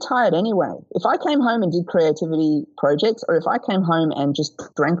 I'd be tired anyway. If I came home and did creativity projects, or if I came home and just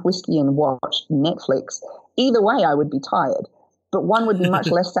drank whiskey and watched Netflix, either way I would be tired. But one would be much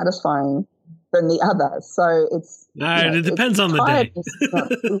less satisfying than the other. So it's... it depends on the day.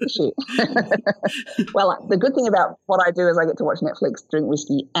 Well, the good thing about what I do is I get to watch Netflix, drink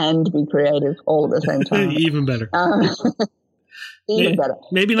whiskey, and be creative all at the same time. Even better. Even better.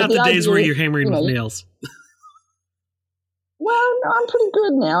 Maybe not the days where you're hammering with nails. Well, no, I'm pretty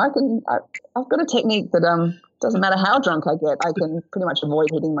good now. I've got a technique that doesn't matter how drunk I get, I can pretty much avoid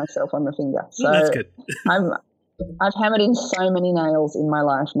hitting myself on the finger. So that's good. I've hammered in so many nails in my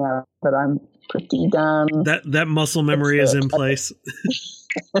life now that I'm pretty done. That muscle memory is in place.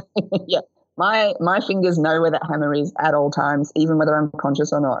 Yeah. My fingers know where that hammer is at all times, even whether I'm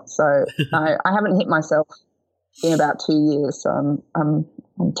conscious or not. So I haven't hit myself in about 2 years. So I'm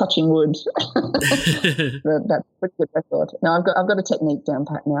touching wood. That's a pretty good record. No, I've got a technique down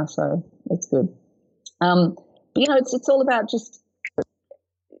pat now, so it's good. But it's all about just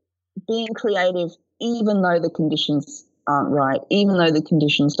being creative, even though the conditions aren't right, even though the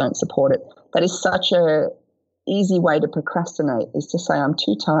conditions don't support it. That is such a easy way to procrastinate, is to say I'm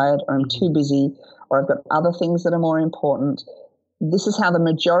too tired, or I'm too busy, or I've got other things that are more important. This is how the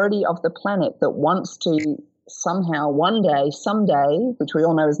majority of the planet that wants to somehow one day, someday, which we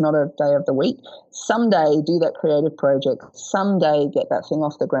all know is not a day of the week, someday do that creative project, someday get that thing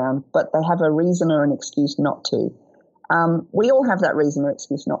off the ground, but they have a reason or an excuse not to. We all have that reason or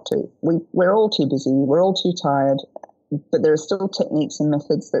excuse not to. We're all too busy, we're all too tired, but there are still techniques and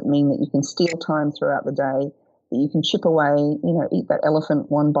methods that mean that you can steal time throughout the day, that you can chip away, eat that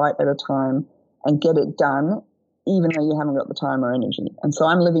elephant one bite at a time and get it done, even though you haven't got the time or energy. And so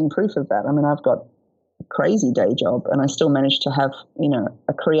I'm living proof of that. I mean, I've got a crazy day job and I still manage to have,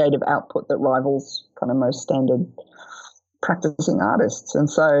 a creative output that rivals kind of most standard practicing artists. And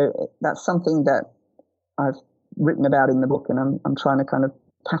so that's something that I've written about in the book, and I'm trying to kind of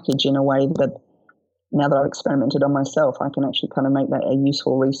package in a way that now that I've experimented on myself, I can actually kind of make that a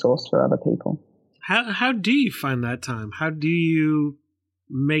useful resource for other people. How do you find that time? How do you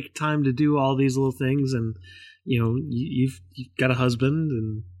make time to do all these little things? And, you've got a husband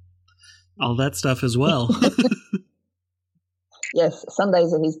and all that stuff as well. Yes,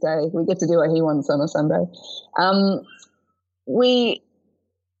 Sundays are his day. We get to do what he wants on a Sunday.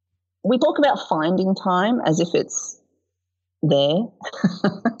 We talk about finding time as if it's there.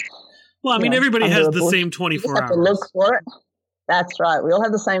 Well, I mean, everybody has the same 24 hours. To look for it. That's right. We all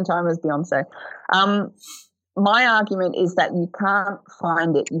have the same time as Beyonce. My argument is that you can't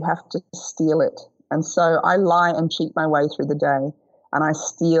find it. You have to steal it. And so I lie and cheat my way through the day, and I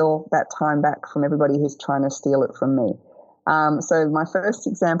steal that time back from everybody who's trying to steal it from me. So my first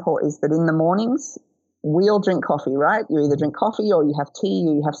example is that in the mornings, we all drink coffee, right? You either drink coffee or you have tea,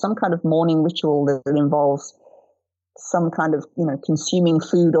 or you have some kind of morning ritual that involves some kind of, consuming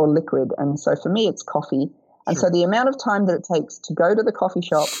food or liquid. And so for me, it's coffee. And so the amount of time that it takes to go to the coffee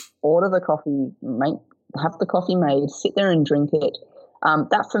shop, order the coffee, have the coffee made, sit there and drink it,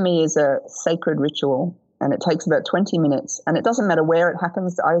 that for me is a sacred ritual. And it takes about 20 minutes. And it doesn't matter where it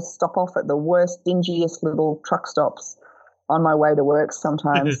happens. I stop off at the worst, dingiest little truck stops on my way to work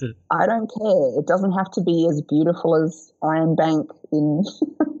sometimes. I don't care. It doesn't have to be as beautiful as Iron Bank in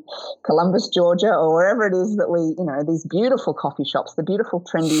Columbus, Georgia, or wherever it is that we, these beautiful coffee shops, the beautiful,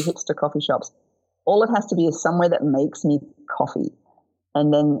 trendy, hipster coffee shops. All it has to be is somewhere that makes me coffee.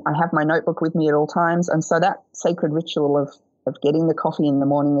 And then I have my notebook with me at all times. And so that sacred ritual of getting the coffee in the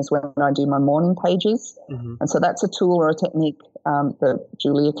morning is when I do my morning pages. Mm-hmm. And so that's a tool or a technique that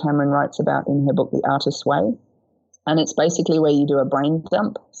Julia Cameron writes about in her book, The Artist's Way. And it's basically where you do a brain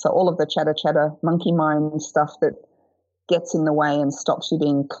dump. So all of the chatter, monkey mind stuff that gets in the way and stops you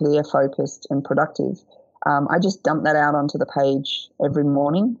being clear, focused, and productive. I just dump that out onto the page every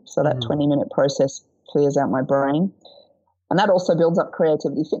morning. So that 20-minute process clears out my brain. And that also builds up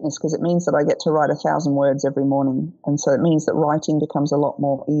creativity fitness, because it means that I get to write 1,000 words every morning. And so it means that writing becomes a lot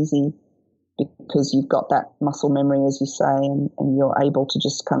more easy because you've got that muscle memory, as you say, and you're able to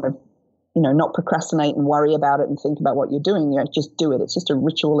just kind of, not procrastinate and worry about it and think about what you're doing. Just do it. It's just a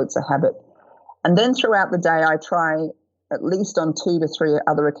ritual. It's a habit. And then throughout the day, I try at least on 2 to 3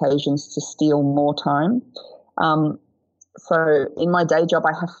 other occasions to steal more time. So in my day job,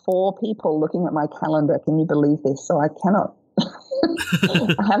 I have 4 people looking at my calendar. Can you believe this? So I cannot.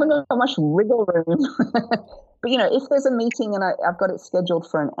 I haven't got much wiggle room. But, if there's a meeting and I've got it scheduled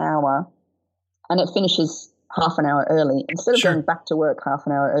for an hour and it finishes half an hour early, instead of going back to work half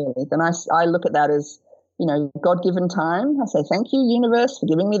an hour early, then I look at that as, God-given time. I say, thank you, universe, for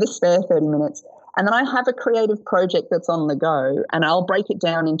giving me the spare 30 minutes. And then I have a creative project that's on the go, and I'll break it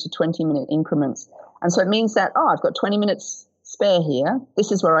down into 20-minute increments. And so it means that, I've got 20 minutes spare here.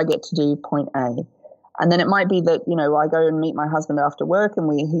 This is where I get to do point A. And then it might be that, I go and meet my husband after work and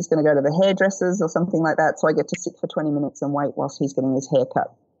he's going to go to the hairdressers or something like that. So I get to sit for 20 minutes and wait whilst he's getting his hair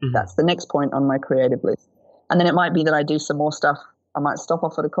cut. Mm-hmm. That's the next point on my creative list. And then it might be that I do some more stuff. I might stop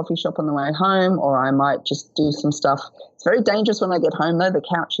off at a coffee shop on the way home, or I might just do some stuff. It's very dangerous when I get home, though. The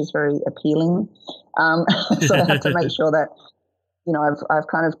couch is very appealing. So I have to make sure that, I've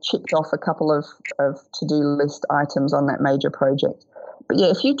kind of chipped off a couple of to-do list items on that major project. But yeah,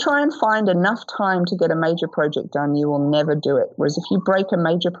 if you try and find enough time to get a major project done, you will never do it. Whereas if you break a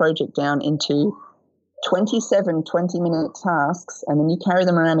major project down into 27 20-minute tasks and then you carry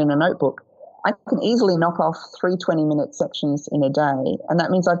them around in a notebook, I can easily knock off 3 20-minute sections in a day. And that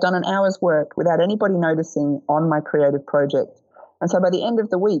means I've done an hour's work without anybody noticing on my creative project. And so by the end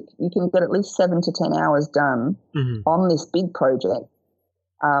of the week, you can get at least 7 to 10 hours done on this big project.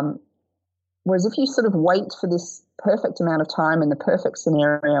 Whereas if you sort of wait for this perfect amount of time and the perfect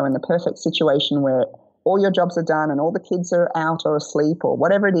scenario and the perfect situation where all your jobs are done and all the kids are out or asleep or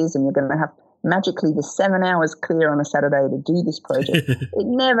whatever it is, and you're going to have magically the 7 hours clear on a Saturday to do this project, it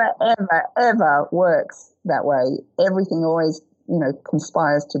never, ever, ever works that way. Everything always,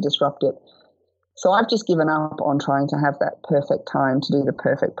 conspires to disrupt it. So I've just given up on trying to have that perfect time to do the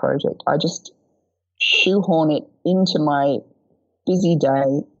perfect project. I just shoehorn it into my busy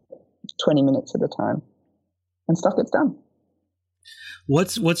day 20 minutes at a time, and stuff gets done.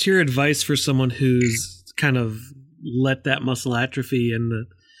 What's your advice for someone who's kind of let that muscle atrophy and the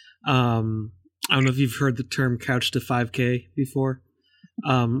I don't know if you've heard the term couch to 5K before.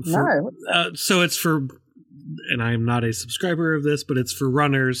 No. So it's for, and I am not a subscriber of this, but it's for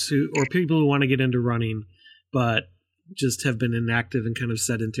runners or people who want to get into running, but just have been inactive and kind of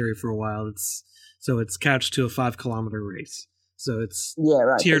sedentary for a while. It's couch to a 5-kilometer race. So it's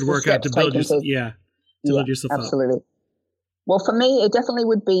tiered workout to build yourself. Build yourself absolutely. up. Well, for me, it definitely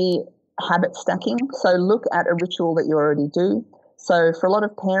would be habit stacking. So look at a ritual that you already do. So for a lot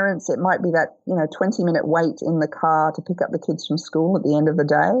of parents, it might be that, 20-minute wait in the car to pick up the kids from school at the end of the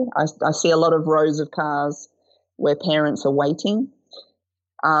day. I see a lot of rows of cars where parents are waiting.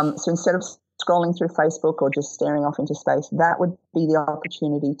 So instead of scrolling through Facebook or just staring off into space, that would be the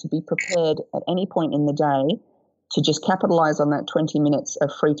opportunity to be prepared at any point in the day to just capitalize on that 20 minutes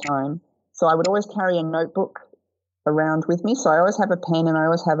of free time. So I would always carry a notebook around with me. So I always have a pen and I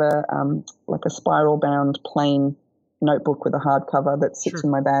always have a spiral bound plain notebook with a hardcover that sits in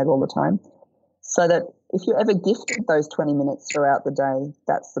my bag all the time, so that if you're ever gifted those 20 minutes throughout the day,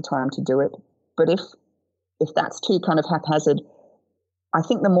 that's the time to do it. But if that's too kind of haphazard, I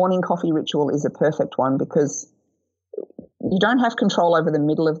think the morning coffee ritual is a perfect one, because you don't have control over the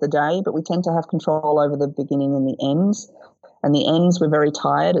middle of the day, but we tend to have control over the beginning and the ends. And the ends, we're very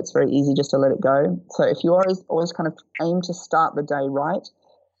tired. It's very easy just to let it go. So if you always kind of aim to start the day right,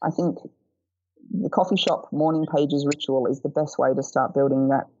 I think the coffee shop morning pages ritual is the best way to start building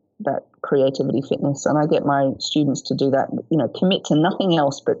that creativity fitness. And I get my students to do that, commit to nothing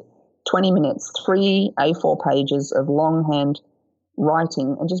else but 20 minutes, 3 A4 pages of longhand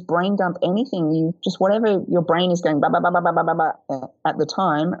writing, and just brain dump anything, whatever your brain is going bah, bah, bah, bah, bah, bah, bah, at the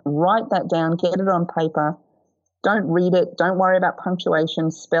time, write that down, get it on paper. Don't read it. Don't worry about punctuation,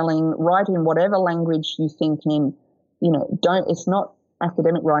 spelling. Write in whatever language you think in. It's not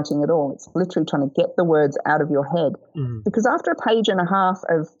academic writing at all. It's literally trying to get the words out of your head. Mm-hmm. Because after a page and a half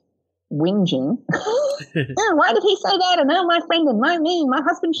of whinging, why did he say that? And my friend and my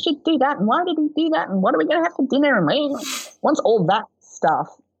husband should do that. And why did he do that? And what are we going to have for dinner? And once all that stuff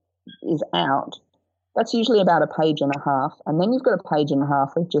is out, that's usually about a page and a half. And then you've got a page and a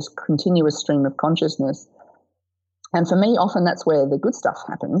half of just continuous stream of consciousness. And for me, often that's where the good stuff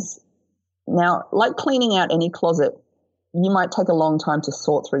happens. Now, like cleaning out any closet, you might take a long time to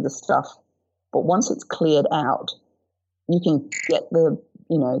sort through the stuff, but once it's cleared out, you can get the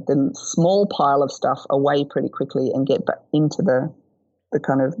small pile of stuff away pretty quickly and get back into the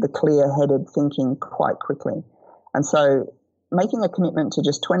kind of the clear-headed thinking quite quickly. And so making a commitment to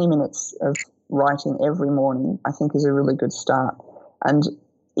just 20 minutes of writing every morning, I think, is a really good start. And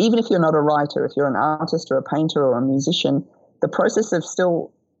even if you're not a writer, if you're an artist or a painter or a musician, the process of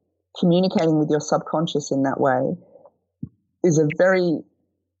still communicating with your subconscious in that way is a very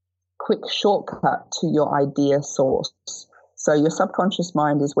quick shortcut to your idea source. So your subconscious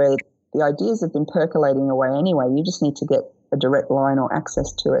mind is where the ideas have been percolating away anyway. You just need to get a direct line or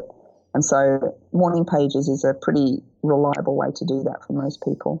access to it. And so morning pages is a pretty reliable way to do that for most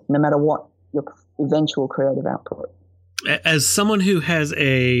people, no matter what your eventual creative output. As someone who has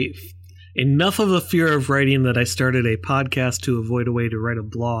enough of a fear of writing that I started a podcast to avoid a way to write a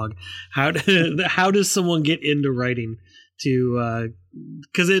blog, how does someone get into writing?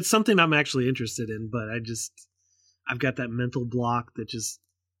 Because it's something I'm actually interested in, but I've got that mental block that just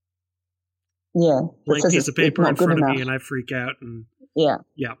blank piece of paper in front of me, and I freak out. And yeah.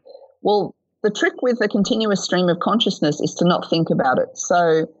 Well, the trick with a continuous stream of consciousness is to not think about it.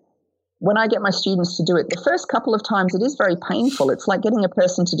 So when I get my students to do it, the first couple of times it is very painful. It's like getting a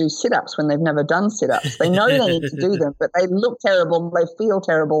person to do sit-ups when they've never done sit-ups. They know they need to do them, but they look terrible, they feel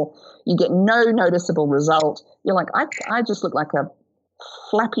terrible. You get no noticeable result. You're like, I just look like a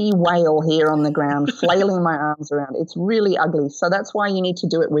flappy whale here on the ground, flailing my arms around. It's really ugly. So that's why you need to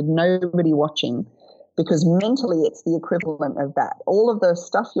do it with nobody watching, because mentally it's the equivalent of that. All of the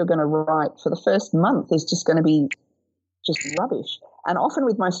stuff you're going to write for the first month is just going to be just rubbish. And often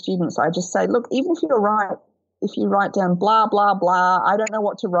with my students, I just say, look, even if you write down blah, blah, blah, I don't know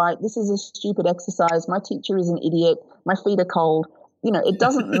what to write, this is a stupid exercise, my teacher is an idiot, my feet are cold, it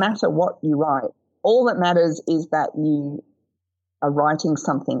doesn't matter what you write. All that matters is that you are writing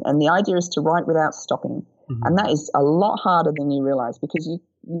something. And the idea is to write without stopping. Mm-hmm. And that is a lot harder than you realize, because you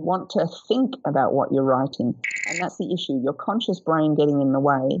want to think about what you're writing. And that's the issue. Your conscious brain getting in the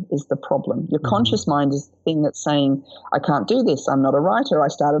way is the problem. Your conscious mind is the thing that's saying, I can't do this. I'm not a writer. I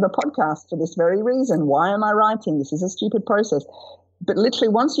started a podcast for this very reason. Why am I writing? This is a stupid process. But literally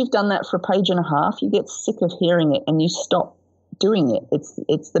once you've done that for a page and a half, you get sick of hearing it and you stop doing it.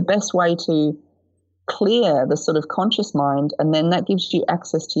 It's the best way to clear the sort of conscious mind, and then that gives you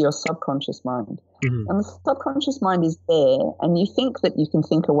access to your subconscious mind. Mm-hmm. And the subconscious mind is there, and you think that you can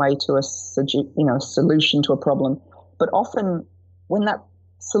think a way to a solution to a problem, but often when that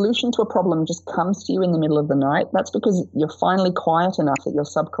solution to a problem just comes to you in the middle of the night, that's because you're finally quiet enough that your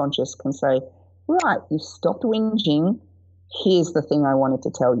subconscious can say, right, you've stopped whinging, here's the thing I wanted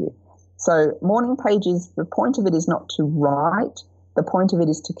to tell you. So morning pages, the point of it is not to write. The point of it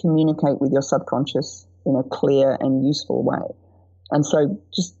is to communicate with your subconscious in a clear and useful way. And so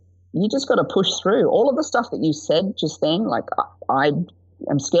you just got to push through. All of the stuff that you said just then, like I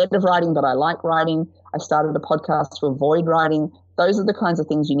am scared of writing, but I like writing. I started a podcast to avoid writing. Those are the kinds of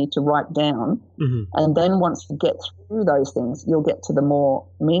things you need to write down. Mm-hmm. And then once you get through those things, you'll get to the more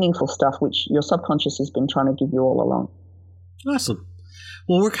meaningful stuff, which your subconscious has been trying to give you all along. Awesome.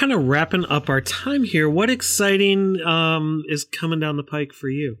 Well, we're kind of wrapping up our time here. What exciting is coming down the pike for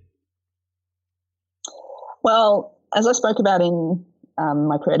you? Well, as I spoke about in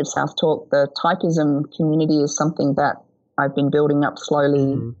my Creative South talk, the typism community is something that I've been building up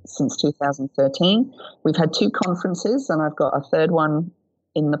slowly since 2013. We've had 2 conferences, and I've got a third one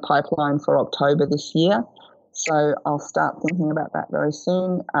in the pipeline for October this year. So I'll start thinking about that very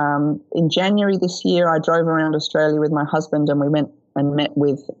soon. In January this year, I drove around Australia with my husband, and we went and met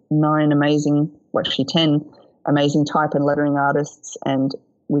with 10 amazing type and lettering artists, and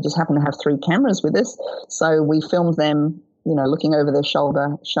we just happened to have 3 cameras with us. So we filmed them, looking over their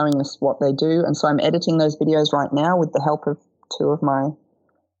shoulder, showing us what they do. And so I'm editing those videos right now with the help of 2 of my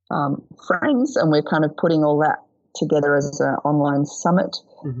friends, and we're kind of putting all that together as an online summit.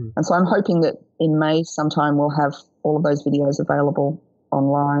 Mm-hmm. And so I'm hoping that in May sometime we'll have all of those videos available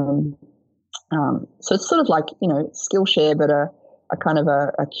online. So it's sort of like, Skillshare, but a kind of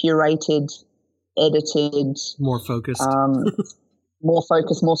a curated, edited, more focused,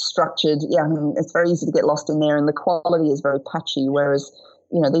 more structured. Yeah, I mean, it's very easy to get lost in there, and the quality is very patchy. Whereas,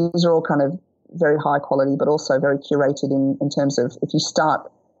 these are all kind of very high quality, but also very curated in terms of if you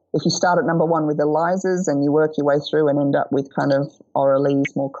start at number 1 with Eliza's and you work your way through and end up with kind of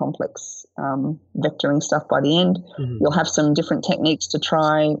Aurelie-'s more complex vectoring stuff by the end, you'll have some different techniques to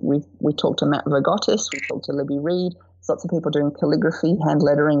try. We talked to Matt Vergotis, we talked to Libby Reed. Lots of people doing calligraphy, hand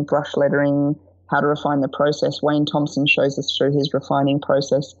lettering, brush lettering, how to refine the process. Wayne Thompson shows us through his refining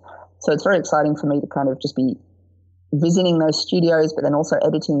process. So it's very exciting for me to kind of just be visiting those studios, but then also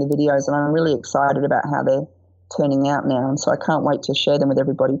editing the videos. And I'm really excited about how they're turning out now. And so I can't wait to share them with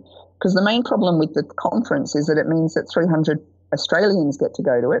everybody. Because the main problem with the conference is that it means that 300 Australians get to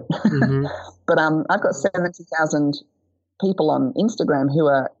go to it. Mm-hmm. But I've got 70,000 people on Instagram who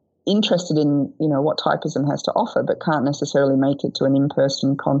are interested in, what typism has to offer, but can't necessarily make it to an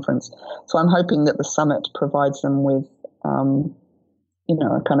in-person conference. So I'm hoping that the summit provides them with,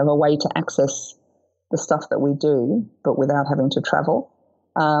 a kind of a way to access the stuff that we do, but without having to travel.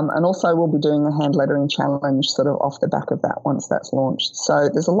 And also we'll be doing a hand lettering challenge sort of off the back of that once that's launched. So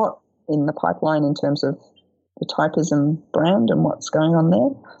there's a lot in the pipeline in terms of the Typeism brand and what's going on there.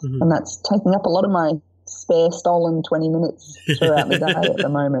 Mm-hmm. And that's taking up a lot of my spare stolen 20 minutes throughout the day at the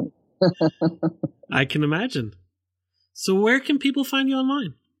moment. I can imagine. So where can people find you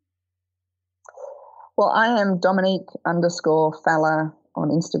online? Well, I am Dominique_Falla on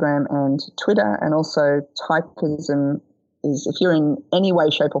Instagram and Twitter, and also Typeism is, if you're in any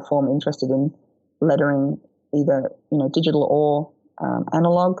way, shape or form interested in lettering, either digital or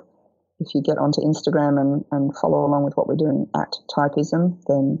analog, if you get onto Instagram and follow along with what we're doing at Typeism,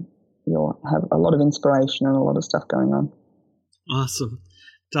 then you'll have a lot of inspiration and a lot of stuff going on. Awesome.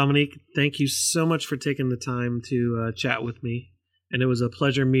 Dominique, thank you so much for taking the time to chat with me. And it was a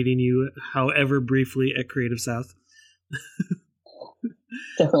pleasure meeting you, however briefly, at Creative South.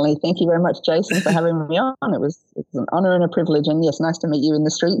 Definitely. Thank you very much, Jason, for having me on. It was an honor and a privilege. And yes, nice to meet you in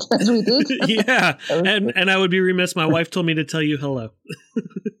the street as we did. Yeah. And I would be remiss. My wife told me to tell you hello.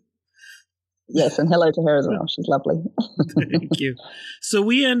 Yes, and hello to her as well. She's lovely. Thank you. So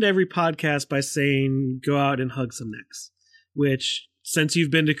we end every podcast by saying, go out and hug some necks, which, since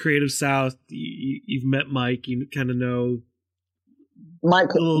you've been to Creative South, you've met Mike, you kind of know. Mike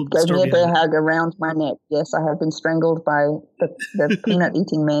gave me a bear hug around my neck. Yes, I have been strangled by the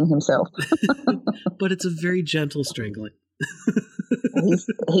peanut-eating man himself. But it's a very gentle strangling.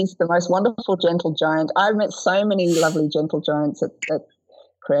 He's the most wonderful, gentle giant. I've met so many lovely, gentle giants at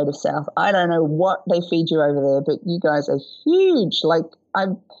Creative South. I don't know what they feed you over there, but you guys are huge.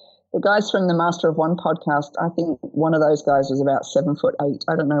 The guys from the Master of One podcast, I think one of those guys was about 7'8".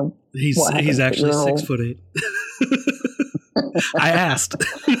 I don't know. He's actually 6'8". I asked.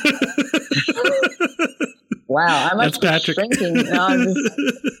 Wow, I'm That's Patrick. Shrinking. No,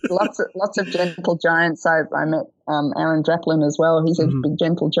 lots of gentle giants. I met Aaron Draplin as well. He's a big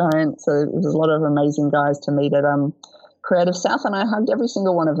gentle giant. So there's a lot of amazing guys to meet at Creative South, and I hugged every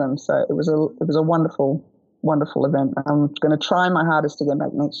single one of them. So it was a wonderful, wonderful event. I'm going to try my hardest to get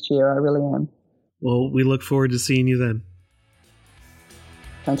back next year. I really am. Well, we look forward to seeing you then.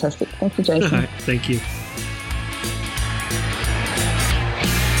 Fantastic. Thank you, Jason. All right, thank you.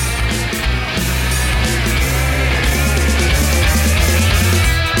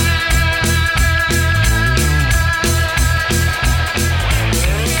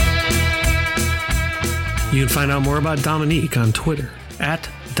 You can find out more about Dominique on Twitter at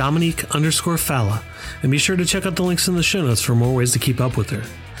Dominique_Falla, and be sure to check out the links in the show notes for more ways to keep up with her.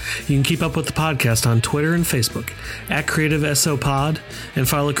 You can keep up with the podcast on Twitter and Facebook at CreativeSOPod, and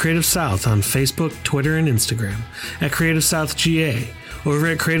follow Creative South on Facebook, Twitter, and Instagram at Creative South GA, over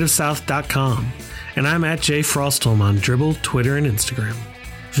at CreativeSouth.com. And I'm at Jay Frostholm on Dribbble, Twitter, and Instagram.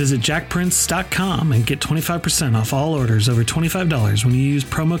 Visit jackprince.com and get 25% off all orders over $25 when you use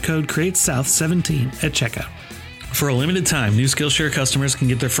promo code CreateSouth17 at checkout. For a limited time, new Skillshare customers can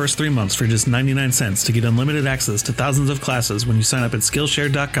get their first 3 months for just 99 cents to get unlimited access to thousands of classes when you sign up at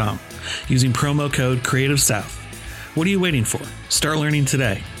Skillshare.com using promo code CreativeSouth. What are you waiting for? Start learning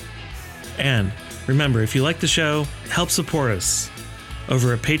today. And remember, if you like the show, help support us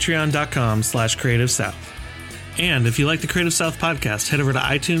over at patreon.com/CreativeSouth. And if you like the Creative South podcast, head over to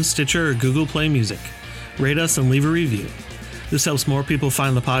iTunes, Stitcher, or Google Play Music. Rate us and leave a review. This helps more people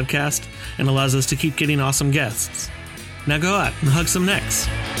find the podcast and allows us to keep getting awesome guests. Now go out and hug some necks.